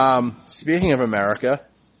 Speaking of America,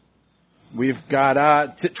 we've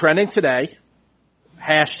got trending today,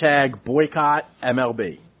 #boycott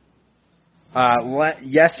MLB.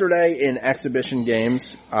 Yesterday in exhibition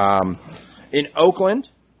games in Oakland,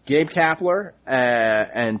 Gabe Kapler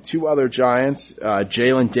and 2 other Giants,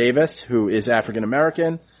 Jalen Davis, who is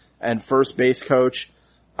African-American, and first base coach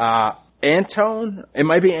Antoine, it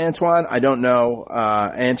might be Antoine, I don't know,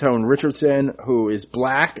 Antoine Richardson, who is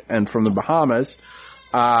black and from the Bahamas,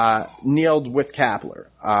 kneeled with Kapler.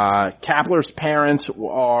 Kapler's parents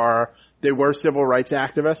were civil rights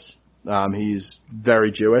activists. He's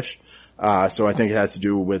very Jewish. So I think it has to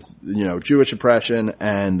do with, Jewish oppression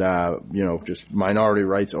and, just minority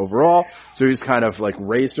rights overall. So he's kind of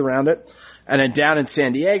raised around it. And then down in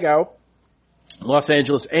San Diego, Los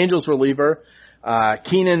Angeles Angels reliever,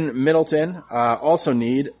 Keenan Middleton, also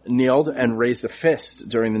kneeled and raised a fist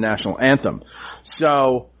during the national anthem.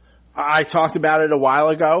 So I talked about it a while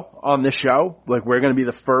ago on this show. We're going to be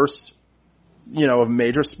the first, of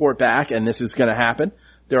major sport back, and this is going to happen.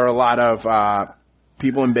 There are a lot of,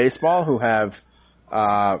 people in baseball who have,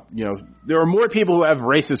 there are more people who have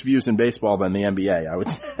racist views in baseball than the NBA, I would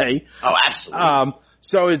say. Oh, absolutely.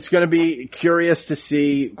 So it's going to be curious to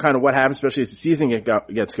see kind of what happens, especially as the season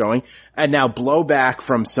gets going. And now blowback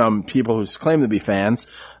from some people who claim to be fans.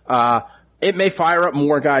 It may fire up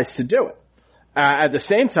more guys to do it. At the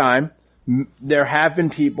same time, there have been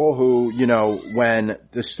people who, when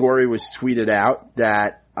the story was tweeted out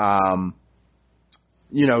that,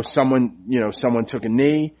 someone took a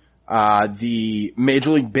knee. The Major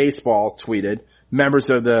League Baseball tweeted, members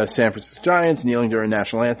of the San Francisco Giants kneeling during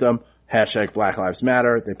national anthem, #Black Lives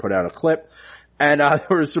Matter. They put out a clip. And there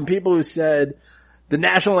were some people who said, the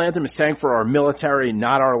national anthem is sang for our military,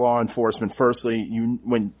 not our law enforcement. Firstly,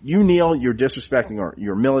 when you kneel, you're disrespecting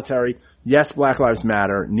your military. Yes, Black Lives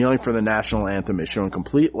Matter. Kneeling for the national anthem is showing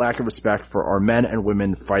complete lack of respect for our men and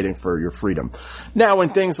women fighting for your freedom. Now,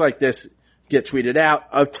 when things like this get tweeted out,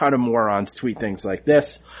 a ton of morons tweet things like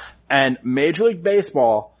this. And Major League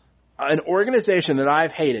Baseball, an organization that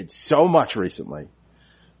I've hated so much recently,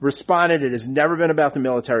 responded, it has never been about the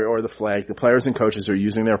military or the flag. The players and coaches are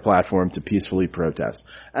using their platform to peacefully protest.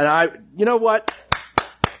 And you know what?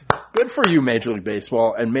 good for you, Major League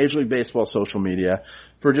Baseball and Major League Baseball social media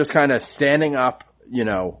for just kind of standing up,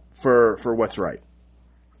 for what's right.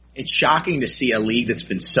 It's shocking to see a league that's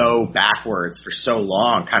been so backwards for so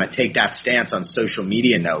long kind of take that stance on social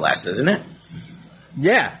media, no less, isn't it?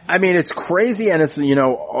 Yeah, I mean, it's crazy, and it's,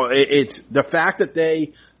 it's the fact that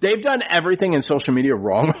they've done everything in social media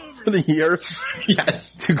wrong for the years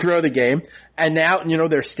Yes. to grow the game, and now,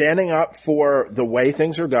 they're standing up for the way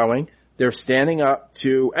things are going. They're standing up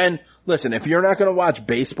to, and listen, if you're not going to watch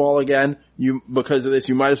baseball again, because of this,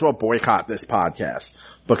 you might as well boycott this podcast,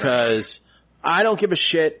 because I don't give a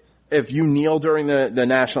shit if you kneel during the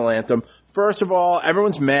national anthem. First of all,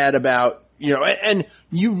 everyone's mad about, and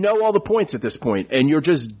all the points at this point, and you're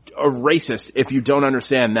just a racist if you don't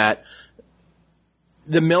understand that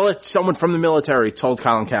someone from the military told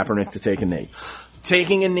Colin Kaepernick to take a knee.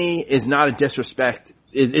 Taking a knee is not a disrespect.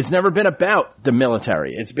 It's never been about the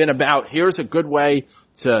military. It's been about, here's a good way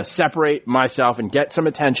to separate myself and get some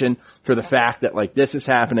attention for the fact that, this is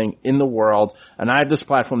happening in the world, and I have this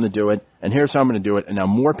platform to do it, and here's how I'm going to do it, and now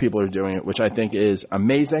more people are doing it, which I think is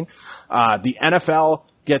amazing. The NFL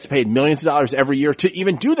gets paid millions of dollars every year to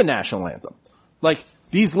even do the national anthem.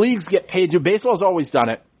 These leagues get paid to, baseball's always done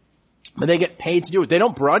it, but they get paid to do it. They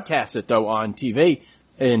don't broadcast it, though, on TV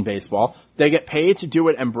in baseball. They get paid to do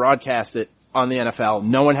it and broadcast it on the NFL.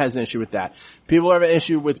 No one has an issue with that. People have an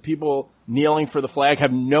issue with people kneeling for the flag,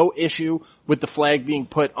 have no issue with the flag being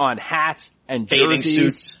put on hats and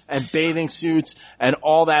jerseys and bathing suits and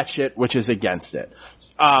all that shit, which is against it.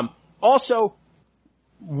 Also,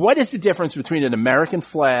 what is the difference between an American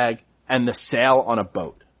flag and the sail on a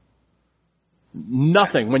boat?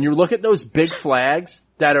 Nothing. When you look at those big flags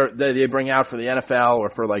that they bring out for the NFL or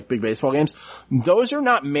for big baseball games, those are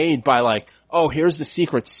not made by here's the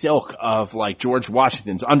secret silk of George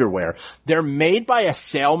Washington's underwear. They're made by a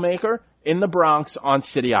sail maker in the Bronx on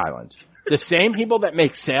City Island. The same people that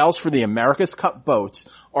make sails for the America's Cup boats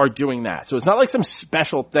are doing that. So it's not some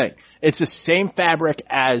special thing. It's the same fabric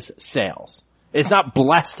as sails. It's not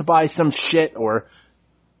blessed by some shit or,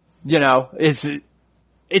 it's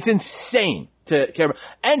insane to care about.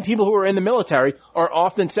 And people who are in the military are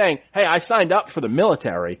often saying, hey, I signed up for the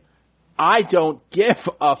military. I don't give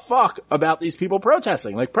a fuck about these people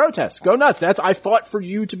protesting. Protest. Go nuts. I fought for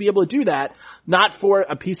you to be able to do that, not for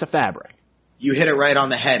a piece of fabric. You hit it right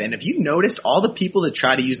on the head. And if you noticed, all the people that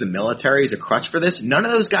try to use the military as a crutch for this, none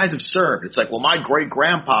of those guys have served. It's well, my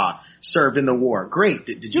great-grandpa served in the war. Great.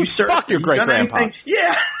 Did you serve? Fuck your great-grandpa.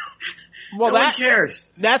 Yeah. Well, no one cares.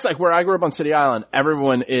 That's where I grew up on City Island.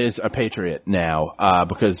 Everyone is a patriot now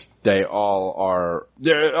because they all are.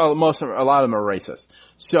 A lot of them are racist.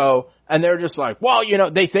 So, and they're just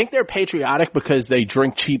they think they're patriotic because they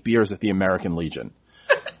drink cheap beers at the American Legion.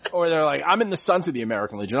 Or they're I'm in the Sons of the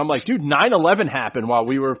American Legion. I'm dude, 9/11 happened while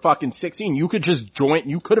we were fucking 16. You could just join.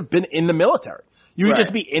 You could have been in the military. You would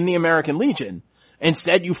just be in the American Legion.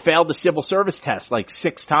 Instead, you failed the civil service test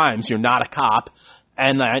 6 times. You're not a cop.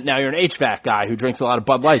 And now you're an HVAC guy who drinks a lot of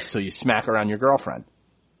Bud Lights, so you smack around your girlfriend.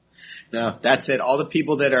 No, that's it. All the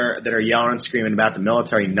people that are yelling and screaming about the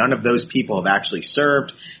military, none of those people have actually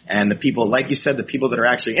served. And the people, like you said, the people that are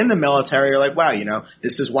actually in the military are wow,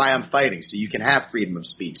 this is why I'm fighting, so you can have freedom of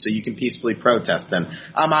speech, so you can peacefully protest. And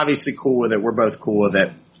I'm obviously cool with it. We're both cool with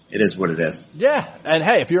it. It is what it is. Yeah, and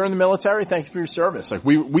hey, if you're in the military, thank you for your service.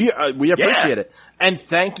 We appreciate it, and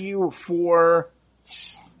thank you for.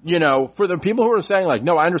 For the people who are saying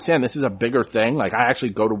no, I understand this is a bigger thing. I actually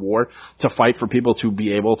go to war to fight for people to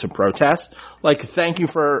be able to protest. Thank you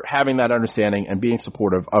for having that understanding and being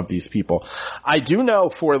supportive of these people. I do know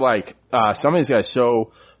for some of these guys.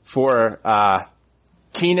 So for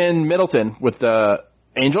Keenan Middleton with the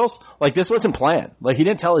Angels, this wasn't planned. He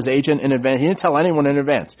didn't tell his agent in advance. He didn't tell anyone in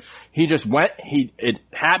advance. He just went. It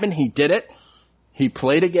happened. He did it. He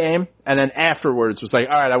played a game, and then afterwards was all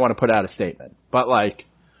right, I want to put out a statement. But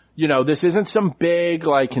this isn't some big,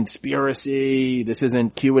 conspiracy. This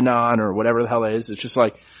isn't QAnon or whatever the hell it is. It's just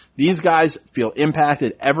these guys feel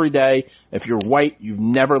impacted every day. If you're white, you've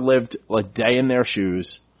never lived a day in their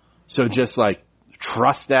shoes. So just,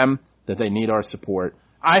 trust them that they need our support.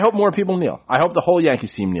 I hope more people kneel. I hope the whole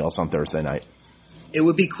Yankees team kneels on Thursday night. It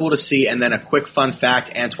would be cool to see. And then a quick fun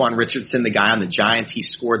fact, Antoine Richardson, the guy on the Giants, he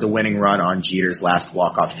scored the winning run on Jeter's last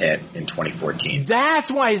walk-off hit in 2014. That's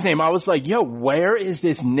why his name. I was yo, where is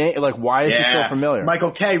this name? Why is it so familiar?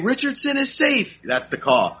 Michael K. Richardson is safe. That's the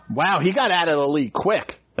call. Wow, he got out of the league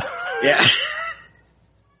quick. Yeah.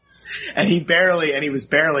 And he was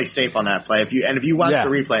barely safe on that play. If you watch the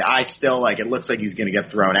replay, I still it looks like he's going to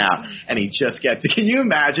get thrown out, and he just gets. Can you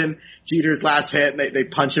imagine Jeter's last hit? And they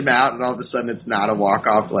punch him out, and all of a sudden it's not a walk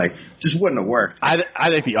off. Just wouldn't have worked. I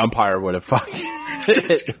think the umpire would have fucking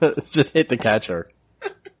just hit the catcher.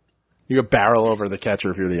 You could barrel over the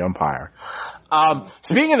catcher if you're the umpire.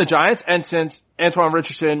 Speaking of the Giants, and since Antoine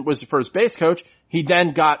Richardson was the first base coach, he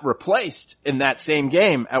then got replaced in that same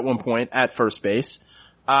game at one point at first base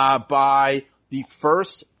by the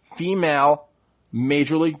first female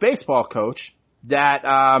Major League Baseball coach that,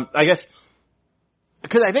 I guess,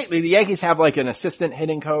 because I think the Yankees have like an assistant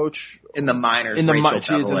hitting coach. In the minors. She's in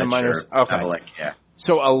Rachel the minors. Or Okay. Bevelich, yeah.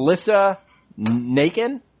 So Alyssa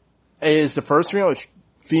Nakin is the first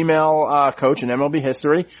female coach in MLB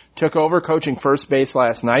history, took over coaching first base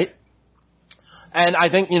last night. And I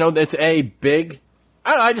think, it's a big,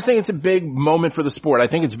 I just think it's a big moment for the sport. I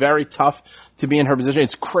think it's very tough to be in her position.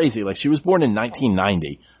 It's crazy. Like, she was born in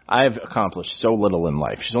 1990. I've accomplished so little in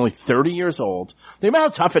life. She's only 30 years old. Think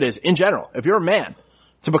about how tough it is in general, if you're a man,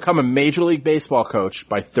 to become a Major League Baseball coach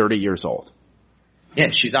by 30 years old. Yeah,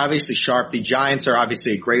 she's obviously sharp. The Giants are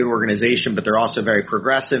obviously a great organization, but they're also very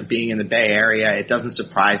progressive. Being in the Bay Area, it doesn't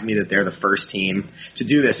surprise me that they're the first team to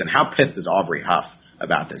do this. And how pissed is Aubrey Huff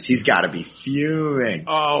about this? He's got to be fuming.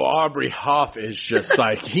 Oh, Aubrey Huff is just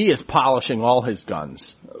like, he is polishing all his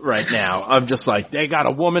guns right now. I'm just like, they got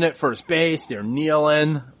a woman at first base. They're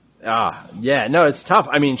kneeling. Yeah, no, it's tough.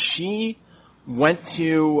 I mean, she went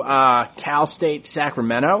to Cal State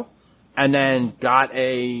Sacramento and then got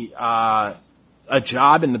a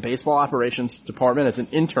job in the baseball operations department as an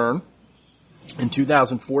intern in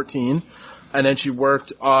 2014. And then she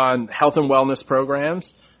worked on health and wellness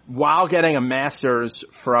programs while getting a master's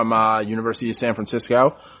from University of San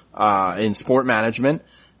Francisco in sport management.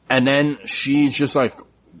 And then she just like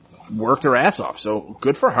worked her ass off. So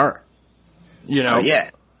good for her.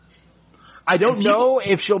 Yeah. I don't know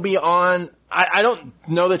if she'll be on. I don't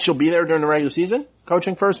know that she'll be there during the regular season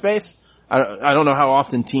coaching first base. I don't know how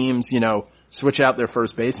often teams, switch out their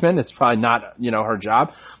first baseman. It's probably not, her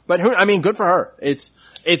job. But good for her.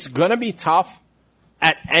 It's going to be tough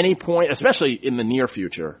at any point, especially in the near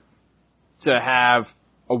future, to have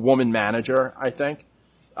a woman manager, I think.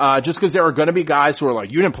 Just because there are going to be guys who are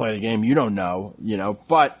like, you didn't play the game, you don't know,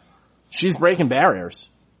 but she's breaking barriers.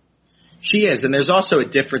 She is, and there's also a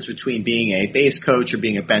difference between being a base coach or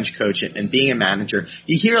being a bench coach and being a manager.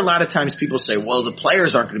 You hear a lot of times people say, well, the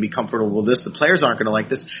players aren't going to be comfortable with this, the players aren't going to like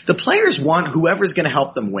this. The players want whoever's going to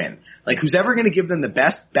help them win. Like, who's ever going to give them the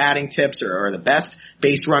best batting tips or the best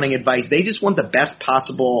base running advice. They just want the best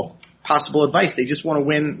possible advice. They just want to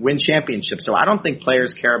win championships. So I don't think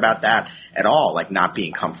players care about that at all, like not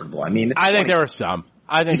being comfortable. I mean, I think there are some.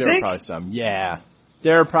 I think there are probably some. Yeah.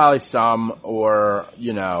 There are probably some, or,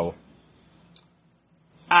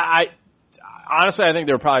 I honestly, I think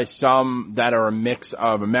there are probably some that are a mix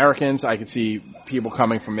of Americans. I could see people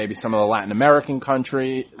coming from maybe some of the Latin American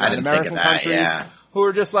countries. Yeah. Who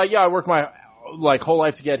are just like, yeah, I worked my whole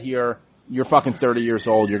life to get here. You're fucking 30 years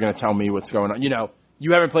old. You're going to tell me what's going on.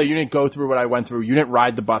 You haven't played. You didn't go through what I went through. You didn't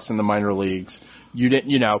ride the bus in the minor leagues. You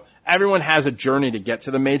didn't, everyone has a journey to get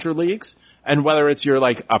to the major leagues. And whether it's you're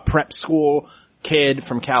like a prep school kid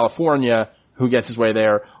from California who gets his way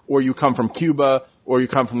there, or you come from Cuba, or you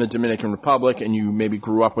come from the Dominican Republic and you maybe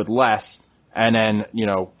grew up with less and then,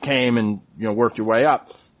 came and, worked your way up.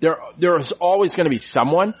 There's always going to be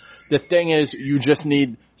someone. The thing is, you just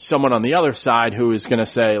need someone on the other side who is going to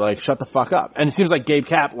say, like, shut the fuck up. And it seems like Gabe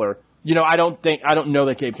Kapler, I don't know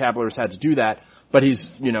that Gabe Kapler has had to do that, but he's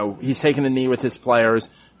taken the knee with his players.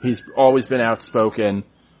 He's always been outspoken.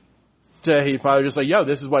 He's probably just like, yo,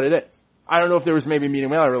 this is what it is. I don't know if there was maybe a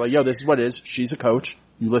meeting where like, yo, this is what it is. She's a coach.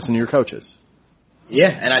 You listen to your coaches. Yeah,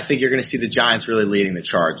 and I think you're going to see the Giants really leading the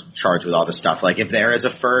charge with all this stuff. Like, if there is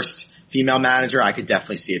a first female manager, I could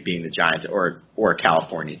definitely see it being the Giants or a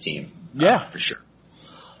California team. Yeah. For sure.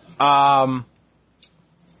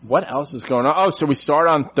 What else is going on? Oh, so we start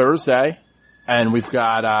on Thursday, and we've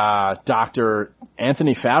got Dr.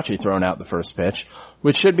 Anthony Fauci throwing out the first pitch,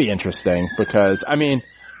 which should be interesting because,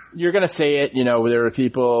 you're going to say it, there are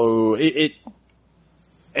people who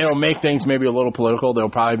it'll make things maybe a little political. There'll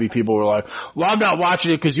probably be people who are like, well, I'm not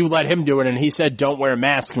watching it because you let him do it, and he said don't wear a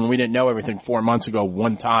mask, and we didn't know everything 4 months ago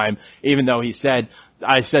one time, even though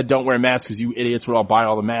I said don't wear masks because you idiots would all buy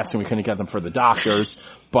all the masks and we couldn't get them for the doctors,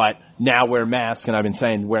 but now wear masks, and I've been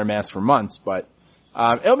saying wear masks for months. But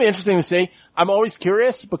it'll be interesting to see. I'm always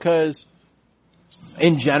curious because,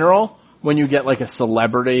 in general, when you get like a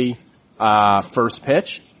celebrity first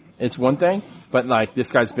pitch, it's one thing, but like this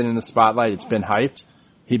guy's been in the spotlight, it's been hyped.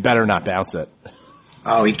 He better not bounce it.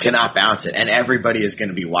 Oh, he cannot bounce it. And everybody is going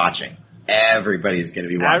to be watching. Everybody is going to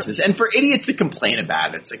be watching this. And for idiots to complain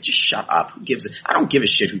about it, it's like, just shut up. Who gives it? I don't give a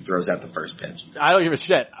shit who throws out the first pitch. I don't give a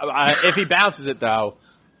shit. If he bounces it, though,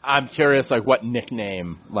 I'm curious, like, what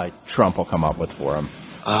nickname, like, Trump will come up with for him.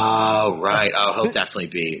 Oh, right. Oh, he'll definitely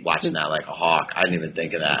be watching that like a hawk. I didn't even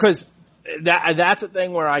think of that. Because that's a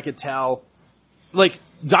thing where I could tell, like,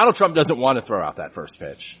 Donald Trump doesn't want to throw out that first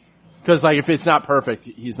pitch. Because, like, if it's not perfect,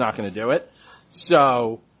 he's not going to do it.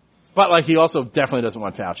 So, but, like, he also definitely doesn't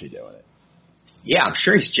want Fauci doing it. Yeah, I'm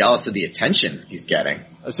sure he's jealous of the attention he's getting.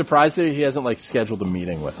 I'm surprised that he hasn't, like, scheduled a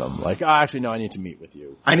meeting with him. Like, oh, actually, no, I need to meet with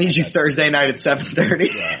you. I need you Thursday night at 7:30.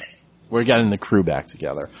 Yeah. We're getting the crew back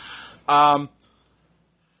together. I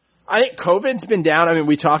think COVID's been down. I mean,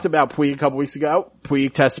 we talked about Puig a couple weeks ago.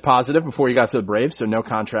 Puig tested positive before he got to the Braves, so no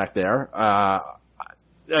contract there.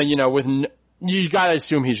 You know, you got to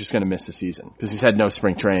assume he's just going to miss the season because he's had no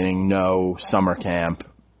spring training, no summer camp,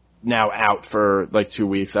 now out for like 2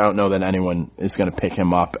 weeks. I don't know that anyone is going to pick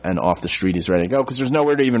him up and off the street he's ready to go because there's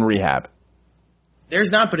nowhere to even rehab.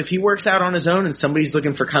 There's not, but if he works out on his own and somebody's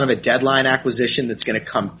looking for kind of a deadline acquisition that's going to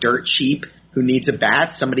come dirt cheap, who needs a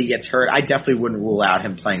bat, somebody gets hurt, I definitely wouldn't rule out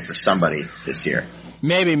him playing for somebody this year.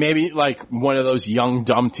 Maybe like one of those young,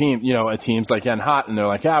 dumb teams, you know, a team's like getting hot and they're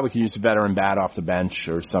like, we could use a veteran bat off the bench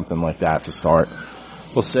or something like that to start.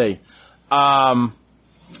 We'll see. A-Rod,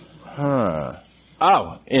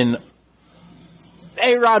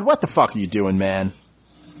 what the fuck are you doing, man?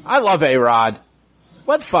 I love A-Rod.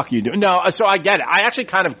 What the fuck are you doing? No, so I get it. I actually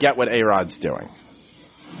kind of get what A-Rod's doing.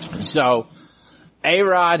 So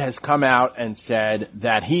A-Rod has come out and said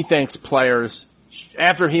that he thinks players,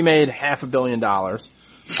 after he made $500 million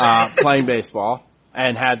playing baseball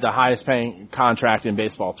and had the highest paying contract in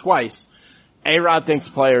baseball twice, A-Rod thinks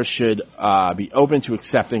players should be open to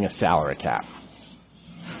accepting a salary cap.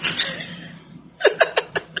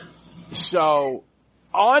 So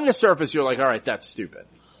on the surface, you're like, all right, that's stupid.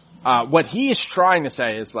 What he is trying to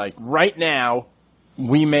say is like, right now,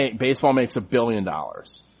 baseball makes $1 billion.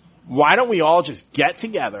 Why don't we all just get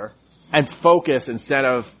together and focus instead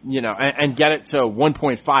of, you know, and get it to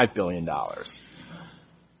 $1.5 billion?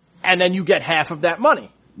 And then you get half of that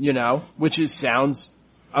money, you know, which sounds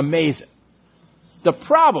amazing. The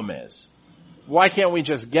problem is, why can't we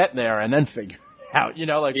just get there and then figure it out? You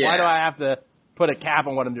know, like, why do I have to put a cap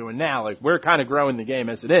on what I'm doing now? Like, we're kind of growing the game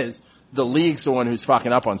as it is. The league's the one who's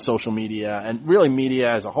fucking up on social media and really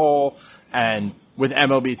media as a whole, and with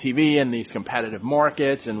MLB TV and these competitive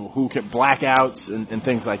markets and who can blackouts and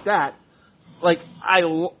things like that. Like, I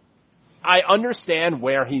understand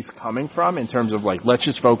where he's coming from in terms of, like, let's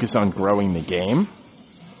just focus on growing the game.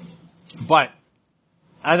 But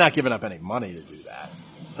I'm not giving up any money to do that.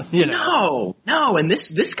 You know? No, and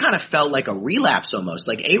this kind of felt like a relapse almost.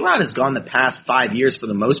 Like, A-Rod has gone the past 5 years for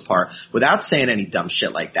the most part without saying any dumb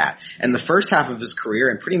shit like that. And the first half of his career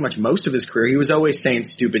and pretty much most of his career, he was always saying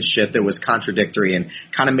stupid shit that was contradictory and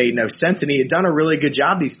kind of made no sense. And he had done a really good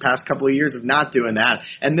job these past couple of years of not doing that.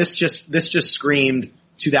 And this just screamed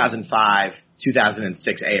 2005,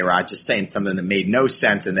 2006 A-Rod, just saying something that made no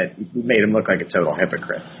sense and that made him look like a total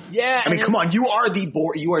hypocrite. Yeah. I mean, come on, you are the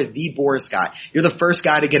Boris guy. You're the first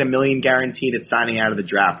guy to get $1 million guaranteed at signing out of the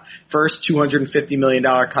draft. First $250 million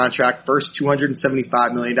contract, first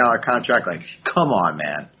 $275 million contract. Like, come on,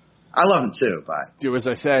 man. I love him too, but do as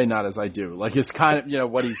I say, not as I do. Like, it's kind of, you know,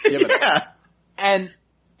 what he's given. Yeah. And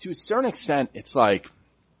to a certain extent, it's like,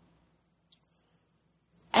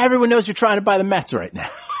 everyone knows you're trying to buy the Mets right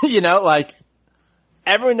now. You know, like,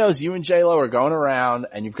 everyone knows you and J-Lo are going around,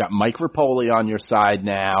 and you've got Mike Rapoli on your side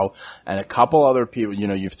now, and a couple other people. You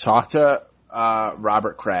know, you've talked to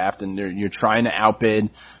Robert Kraft, and you're trying to outbid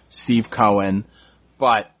Steve Cohen.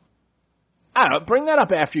 But, I don't know, bring that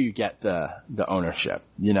up after you get the ownership,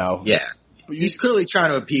 you know? Yeah. He's clearly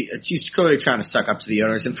trying to suck up to the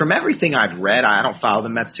owners. And from everything I've read, I don't follow the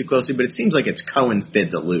Mets too closely, but it seems like it's Cohen's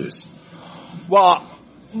bid to lose. Well,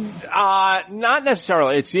 not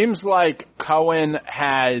necessarily. It seems like Cohen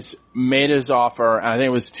has made his offer, and I think it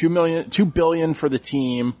was $2 billion for the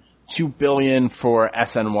team, $2 billion for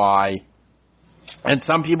SNY. And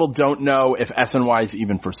some people don't know if SNY is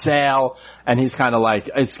even for sale, and he's kind of like,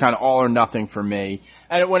 it's kind of all or nothing for me.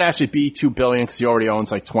 And it wouldn't actually be $2 billion because he already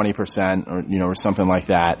owns like 20% or, you know, or something like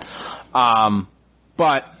that.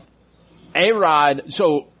 But A-Rod,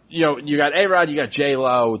 so, you know, you got A-Rod, you got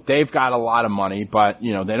J-Lo. They've got a lot of money, but,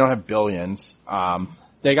 you know, they don't have billions.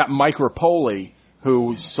 They got Mike Rapoli,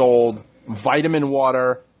 who sold vitamin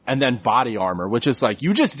water and then body armor, which is like,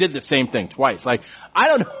 you just did the same thing twice. Like, I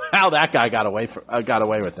don't know how that guy got away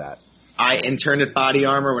with that. I interned at Body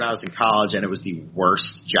Armor when I was in college, and it was the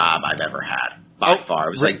worst job I've ever had by far.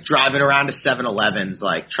 It was like driving around to 7-Elevens,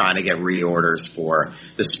 like trying to get reorders for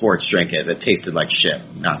the sports drink that tasted like shit.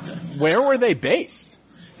 Not to. Where were they based?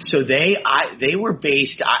 So they were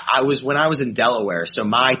based. I was when I was in Delaware. So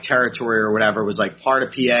my territory or whatever was like part of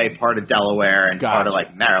PA, part of Delaware, and part of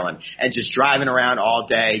like Maryland. And just driving around all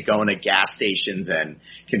day, going to gas stations and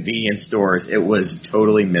convenience stores. It was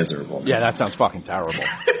totally miserable. Yeah, that sounds fucking terrible.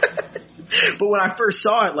 But when I first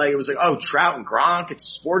saw it, like it was like, oh, Trout and Gronk, it's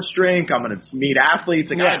a sports drink. I'm gonna meet athletes.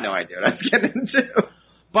 Like I had no idea what I was getting into.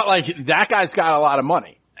 But like that guy's got a lot of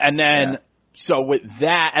money, and then. Yeah. So with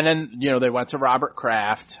that, and then, they went to Robert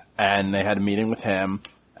Kraft, and they had a meeting with him,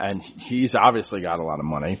 and he's obviously got a lot of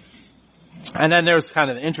money. And then there's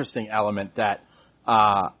kind of the interesting element that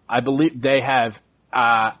I believe they have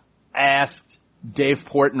asked Dave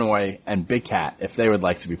Portnoy and Big Cat if they would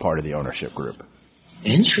like to be part of the ownership group.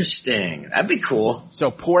 Interesting. That'd be cool.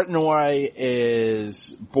 So Portnoy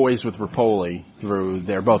is boys with Rapoli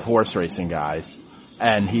they're both horse racing guys.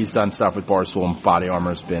 And he's done stuff with Barstool, and Body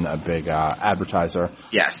Armor's been a big advertiser.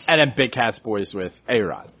 Yes. And then Big Cat's boys with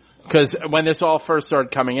A-Rod. Because when this all first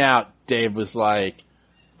started coming out, Dave was like,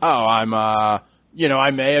 oh, I'm, I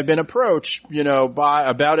may have been approached,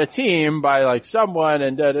 about a team by, like, someone,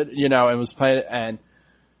 and, and was playing, and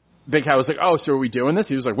Big Cat was like, oh, so are we doing this?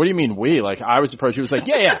 He was like, what do you mean we? Like, I was approached. He was like,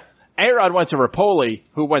 yeah. A-Rod went to Rapoli,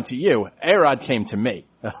 who went to you. A-Rod came to me.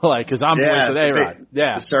 Like, because I'm boys with A-Rod.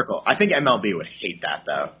 Yeah. The circle. I think MLB would hate that,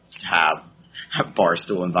 though, to have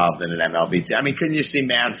Barstool involved in an MLB team. I mean, couldn't you see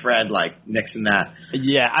Manfred, like, nixing that?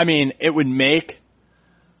 Yeah, I mean, it would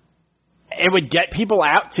get people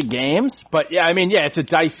out to games, but, yeah, I mean, yeah, it's a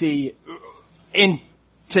dicey, in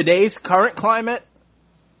today's current climate,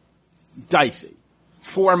 dicey.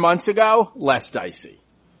 4 months ago, less dicey.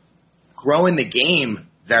 Growing the game,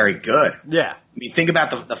 very good. Yeah. I mean, think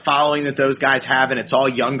about the following that those guys have, and it's all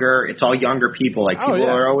younger people. Like, people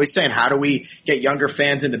are always saying, how do we get younger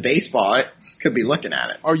fans into baseball? It could be looking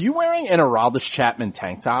at it. Are you wearing an Aroldis Chapman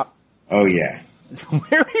tank top? Oh, yeah.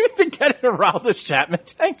 Where are you even getting an Aroldis Chapman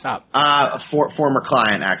tank top? A former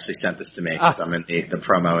client actually sent this to me because I'm in the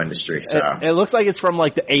promo industry. So it looks like it's from,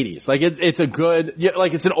 like, the 80s. Like, it's a good,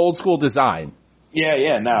 like, it's an old school design.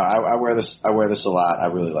 Yeah, no, I wear this a lot. I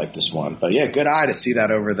really like this one. But yeah, good eye to see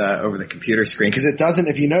that over the computer screen, because it doesn't.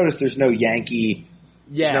 If you notice, there's no Yankee,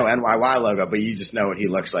 there's no NYY logo, but you just know what he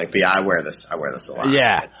looks like. But yeah, I wear this a lot.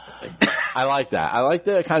 Yeah, I like that. I like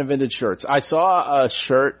the kind of vintage shirts. I saw a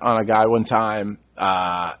shirt on a guy one time,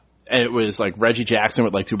 and it was like Reggie Jackson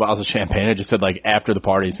with like 2 bottles of champagne. It just said like after the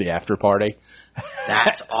party's the after party.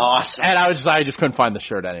 That's awesome. And I just couldn't find the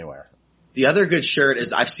shirt anywhere. The other good shirt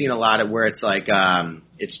is I've seen a lot of where it's like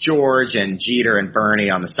it's George and Jeter and Bernie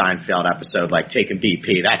on the Seinfeld episode, like taking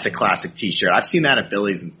BP. That's a classic T-shirt. I've seen that at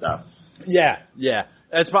Billy's and stuff. Yeah.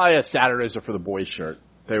 That's probably a Saturdays are for the boys shirt.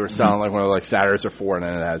 They were selling like one of like Saturdays are for, and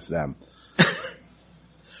then it has them.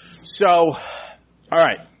 So, all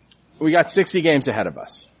right, we got 60 games ahead of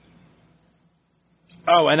us.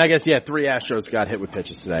 Oh, and I guess 3 Astros got hit with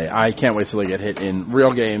pitches today. I can't wait till they get hit in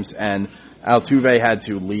real games, and Altuve had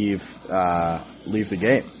to leave the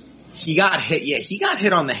game. He got hit. Yeah, he got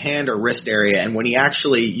hit on the hand or wrist area, and when he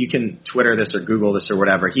actually, you can Twitter this or Google this or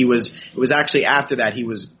whatever. It was actually after that he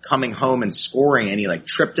was coming home and scoring, and he like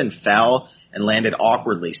tripped and fell and landed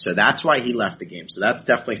awkwardly. So that's why he left the game. So that's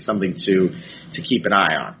definitely something to keep an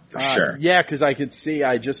eye on for sure. Yeah, because I could see.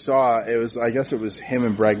 I just saw it was. I guess it was him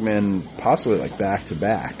and Bregman possibly like back to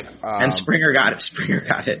back. And Springer got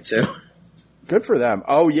hit too. Good for them.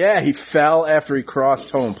 Oh, yeah, he fell after he crossed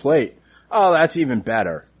home plate. Oh, that's even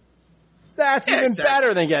better. That's even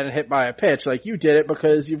better than getting hit by a pitch. Like, you did it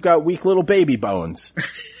because you've got weak little baby bones.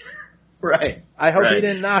 Right. I hope he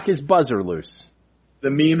didn't knock his buzzer loose. The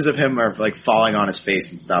memes of him are, like, falling on his face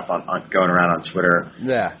and stuff on going around on Twitter.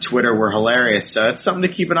 Yeah. Twitter were hilarious. So it's something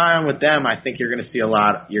to keep an eye on with them. I think you're going to see a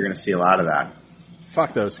lot of that.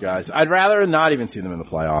 Fuck those guys. I'd rather not even see them in the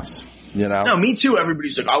playoffs. You know? No, me too.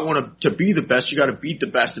 Everybody's like, I want to be the best. You got to beat the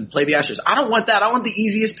best and play the Astros. I don't want that. I want the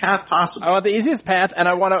easiest path possible. I want the easiest path, and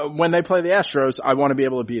I want to, when they play the Astros, I want to be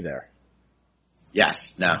able to be there. Yes.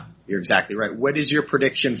 No, you're exactly right. What is your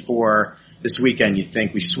prediction for this weekend? You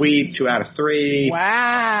think we sweep 2 out of 3?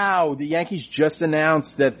 Wow. The Yankees just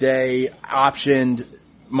announced that they optioned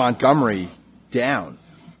Montgomery down.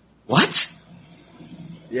 What?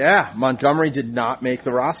 Yeah, Montgomery did not make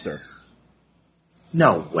the roster.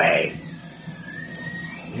 No way.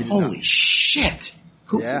 Holy shit.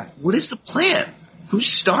 What is the plan? Who's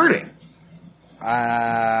starting?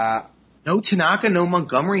 No Tanaka, no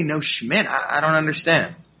Montgomery, no Schmidt. I don't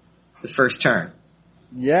understand the first turn.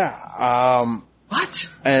 Yeah. What?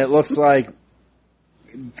 And it looks like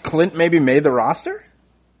Clint maybe made the roster?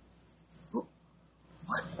 What?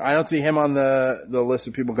 I don't see him on the list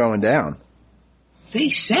of people going down. They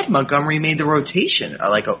said Montgomery made the rotation.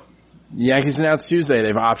 The Yankees announced Tuesday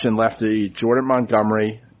they've optioned lefty Jordan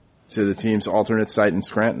Montgomery to the team's alternate site in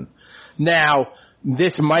Scranton. Now,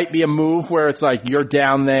 this might be a move where it's like you're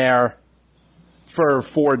down there for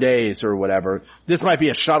 4 days or whatever. This might be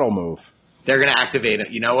a shuttle move. They're going to activate him.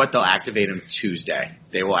 You know what? They'll activate him Tuesday.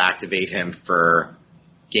 They will activate him for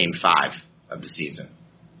Game 5 of the season.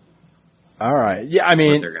 All right. Yeah, That's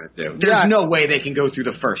what they're going to do. There's no way they can go through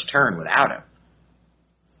the first turn without him.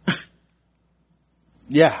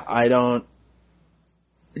 I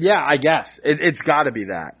guess. It's got to be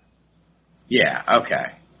that. Yeah, okay.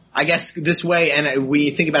 I guess this way, and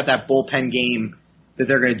we think about that bullpen game that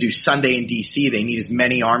they're going to do Sunday in D.C., they need as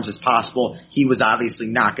many arms as possible. He was obviously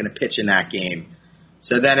not going to pitch in that game.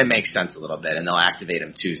 So then it makes sense a little bit, and they'll activate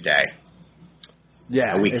him Tuesday.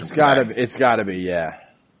 Yeah, it's got to be, yeah.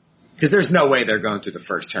 Because there's no way they're going through the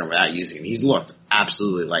first turn without using him. He's looked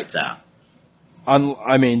absolutely lights out.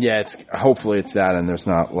 Hopefully it's that, and there's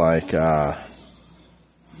not it's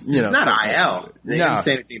not IL. They didn't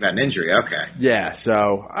say anything about an injury. Okay. Yeah. So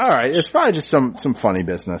all right, it's probably just some funny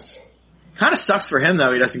business. Kind of sucks for him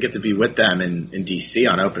though. He doesn't get to be with them in DC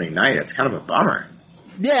on opening night. It's kind of a bummer.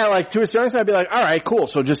 Yeah, like to a certain extent, I'd be like, all right, cool.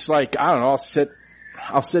 So just like I don't know,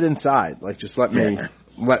 I'll sit inside. Like just let me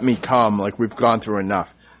come. Like we've gone through enough.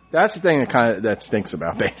 That's the thing that stinks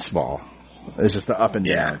about baseball. It's just the up and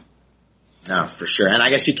down. No, for sure. And I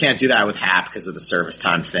guess you can't do that with Hap because of the service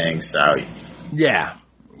time thing. So yeah.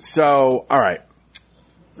 So all right,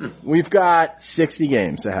 we've got 60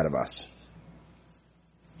 games ahead of us.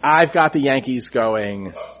 I've got the Yankees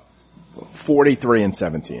going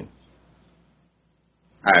 43-17.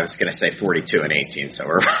 I was going to say 42-18, so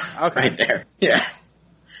we're right there. Yeah.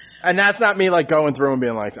 And that's not me like going through and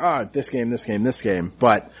being like, oh, this game.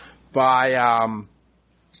 But by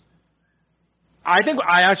I think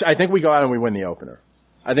we go out and we win the opener.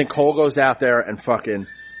 I think Cole goes out there and fucking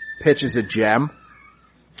pitches a gem.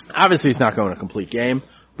 Obviously, he's not going a complete game,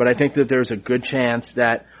 but I think that there's a good chance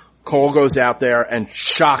that Cole goes out there and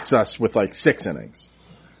shocks us with like 6 innings.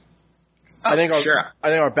 I think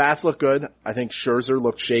our bats look good. I think Scherzer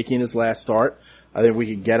looked shaky in his last start. I think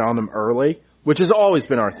we could get on them early, which has always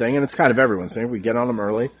been our thing, and it's kind of everyone's thing. We get on them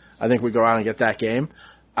early. I think we go out and get that game.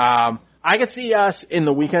 I could see us in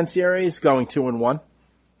the weekend series going 2-1,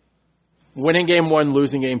 winning game 1,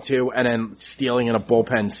 losing game 2, and then stealing in a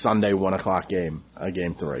bullpen Sunday 1:00 game,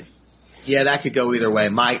 game 3. Yeah, that could go either way.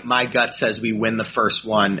 My gut says we win the first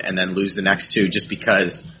one and then lose the next 2 just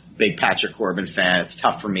because big Patrick Corbin fan. It's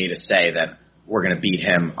tough for me to say that we're going to beat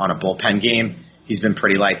him on a bullpen game. He's been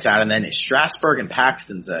pretty lights out. And then Strasburg and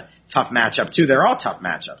Paxton's a tough matchup, too. They're all tough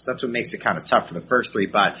matchups. That's what makes it kind of tough for the first 3.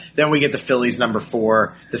 But then we get the Phillies number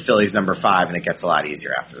 4, the Phillies number 5, and it gets a lot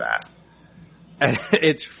easier after that. And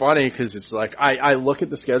it's funny because it's like I look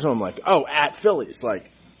at the schedule, I'm like, oh, at Phillies.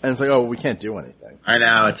 And it's like, oh, we can't do anything. I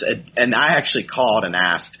know. And I actually called and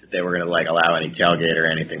asked if they were going to allow any tailgate or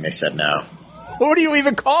anything. They said no. Who do you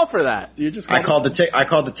even call for that? I called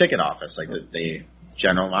the ticket office, the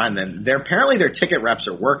general line. Then apparently their ticket reps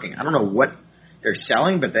are working. I don't know what they're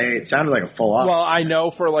selling, but it sounded like a full office. Well, I know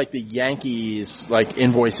for the Yankees,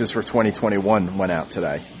 invoices for 2021 went out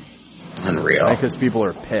today. Unreal. Because people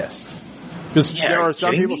are pissed. Because there are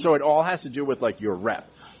some people, so it all has to do with your rep.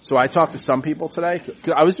 So I talked to some people today.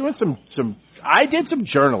 Cause I was doing I did some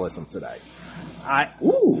journalism today. I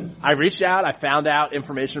reached out. I found out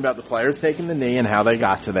information about the players taking the knee and how they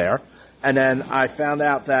got to there. And then I found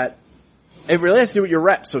out that it really has to do with your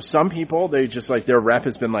rep. So some people, they just their rep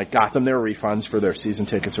has been got them their refunds for their season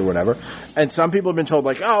tickets or whatever. And some people have been told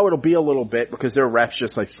oh, it'll be a little bit because their rep's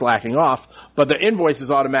just slacking off. But the invoices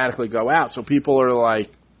automatically go out. So people are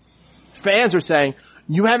fans are saying,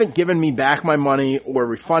 you haven't given me back my money or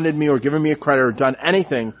refunded me or given me a credit or done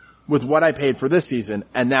anything with what I paid for this season,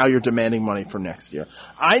 and now you're demanding money for next year.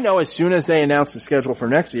 I know as soon as they announce the schedule for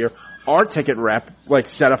next year, our ticket rep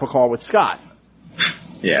set up a call with Scott.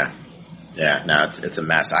 Yeah. No, it's a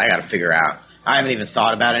mess. I got to figure out. I haven't even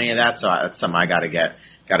thought about any of that, so that's something I got to get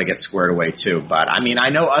squared away too. But I mean, I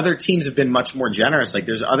know other teams have been much more generous.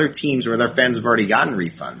 There's other teams where their fans have already gotten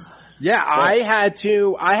refunds. Yeah, I had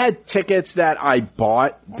tickets that I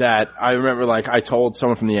bought that I remember, I told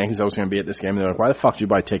someone from the Yankees I was going to be at this game, and they're like, why the fuck do you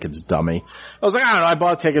buy tickets, dummy? I was like, I don't know, I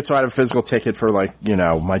bought tickets so I had a physical ticket for, my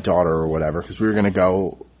daughter or whatever, because we were going to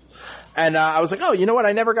go. And I was like, oh, you know what,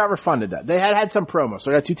 I never got refunded that. They had some promo, so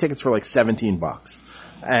I got 2 tickets for, $17.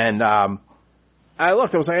 And I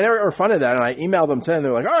looked, I was like, I never got refunded that, and I emailed them today, and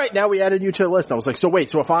they're like, all right, now we added you to the list. I was like, so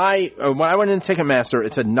wait, so when I went into Ticketmaster,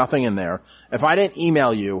 it said nothing in there. If I didn't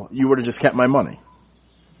email you, you would have just kept my money.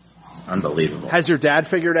 Unbelievable. Has your dad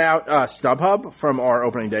figured out StubHub from our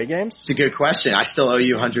opening day games? It's a good question. I still owe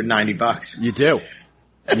you $190. You do.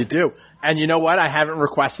 You do. And you know what? I haven't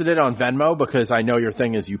requested it on Venmo because I know your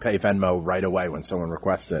thing is you pay Venmo right away when someone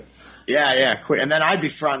requests it. Yeah, quick. And then I'd be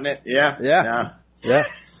fronting it. Yeah.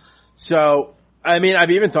 So, I mean,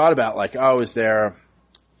 I've even thought about, like, is there,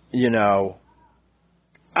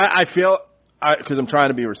 I feel, because I'm trying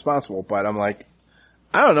to be responsible, but I'm like,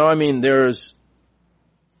 I don't know. I mean, there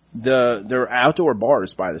are outdoor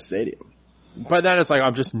bars by the stadium. But then it's like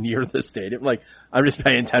I'm just near the stadium. Like, I'm just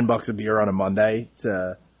paying $10 a beer on a Monday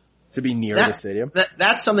to be near the stadium.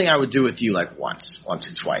 That's something I would do with you like once or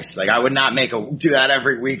twice. Like I would not do that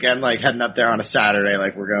every weekend, like heading up there on a Saturday,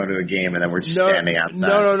 like we're going to a game and then we're just standing outside.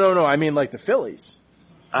 No. I mean like the Phillies.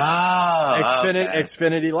 Oh,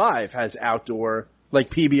 Xfinity Live has outdoor, like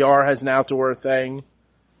PBR has an outdoor thing.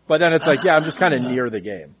 But then it's like, I'm just kind of near the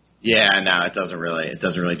game. Yeah, no, it doesn't really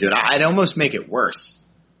do it. I'd almost make it worse.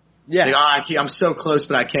 Yeah. Like, I'm so close,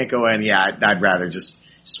 but I can't go in. Yeah, I'd rather just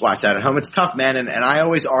watch that at home. It's tough, man, and I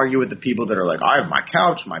always argue with the people that are like, I have my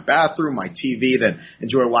couch, my bathroom, my TV that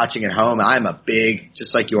enjoy watching at home. I'm a big,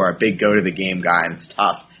 just like you are, a big go-to-the-game guy, and it's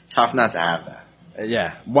tough not to have that.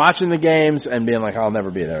 Yeah, watching the games and being like, I'll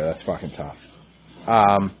never be there, that's fucking tough.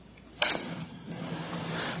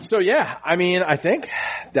 So, yeah, I mean, I think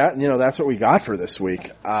that, that's what we got for this week.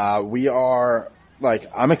 We are, like,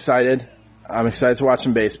 I'm excited. I'm excited to watch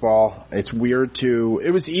some baseball. It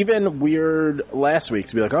was even weird last week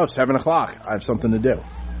to be like, 7 o'clock, I have something to do.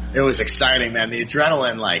 It was exciting, man. The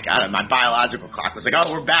adrenaline, like, my biological clock was like,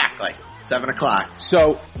 we're back, like, 7 o'clock.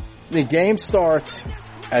 So, the game starts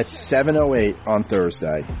at 7:08 on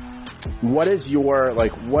Thursday. What does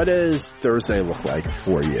Thursday look like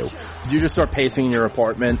for you? Do you just start pacing in your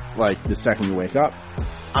apartment, like, the second you wake up?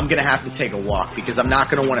 I'm going to have to take a walk because I'm not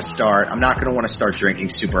going to want to start drinking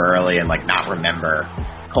super early and, like, not remember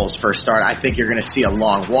Cole's first start. I think you're going to see a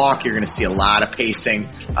long walk. You're going to see a lot of pacing,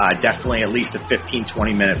 definitely at least a 15,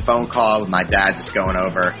 20-minute phone call with my dad just going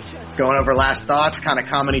over last thoughts, kind of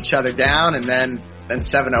calming each other down, and then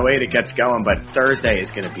 7:08 it gets going. But Thursday is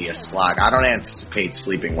going to be a slog. I don't anticipate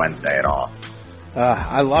sleeping Wednesday at all.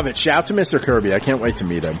 I love it. Shout to Mr. Kirby. I can't wait to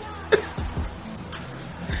meet him.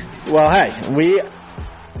 Well, hey,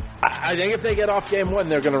 I think if they get off game 1,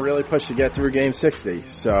 they're going to really push to get through game 60.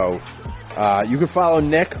 So you can follow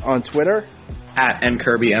Nick on Twitter at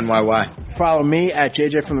NKirbyNYY. Follow me at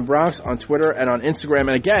JJ from the Bronx on Twitter and on Instagram.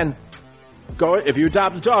 And again, if you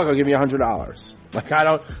adopt a dog, I'll give you $100. Like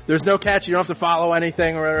there's no catch. You don't have to follow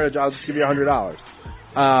anything or whatever. I'll just give you $100.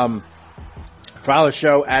 Follow the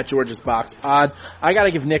show at George's Box Pod. I got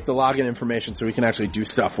to give Nick the login information so we can actually do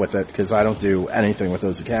stuff with it because I don't do anything with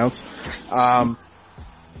those accounts.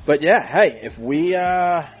 But yeah, hey, if we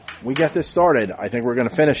get this started, I think we're going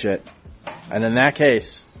to finish it. And in that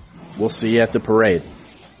case, we'll see you at the parade.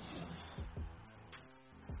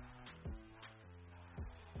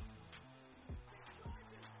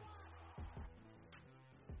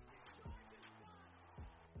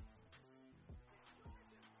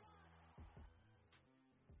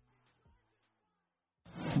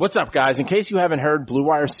 What's up, guys? In case you haven't heard, Blue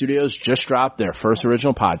Wire Studios just dropped their first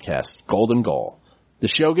original podcast, Golden Goal. The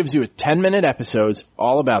show gives you 10-minute episodes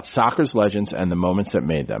all about soccer's legends and the moments that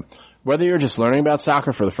made them. Whether you're just learning about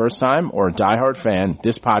soccer for the first time or a diehard fan,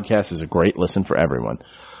 this podcast is a great listen for everyone.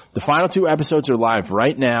 The final 2 episodes are live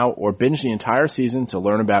right now, or binge the entire season to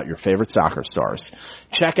learn about your favorite soccer stars.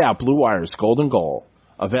 Check out Blue Wire's Golden Goal,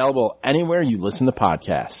 available anywhere you listen to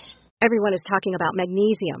podcasts. Everyone is talking about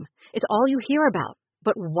magnesium. It's all you hear about.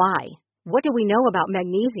 But why? What do we know about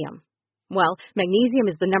magnesium? Well, magnesium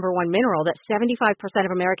is the #1 mineral that 75%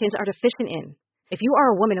 of Americans are deficient in. If you are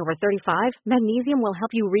a woman over 35, magnesium will help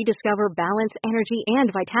you rediscover balance, energy, and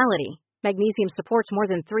vitality. Magnesium supports more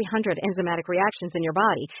than 300 enzymatic reactions in your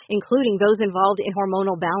body, including those involved in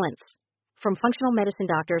hormonal balance. From functional medicine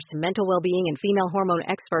doctors to mental well-being and female hormone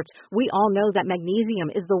experts, we all know that magnesium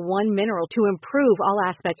is the one mineral to improve all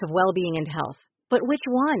aspects of well-being and health. But which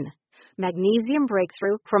one? Magnesium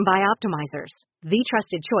Breakthrough from Bioptimizers, the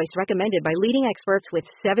trusted choice recommended by leading experts with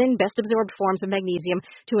 7 best-absorbed forms of magnesium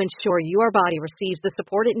to ensure your body receives the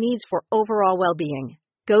support it needs for overall well-being.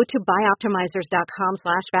 Go to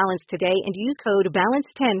bioptimizers.com/balance today and use code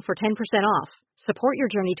BALANCE10 for 10% off. Support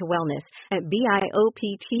your journey to wellness at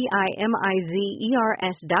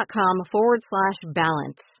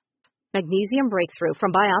bioptimizers.com/balance. Magnesium Breakthrough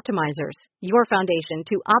from Bioptimizers, your foundation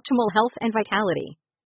to optimal health and vitality.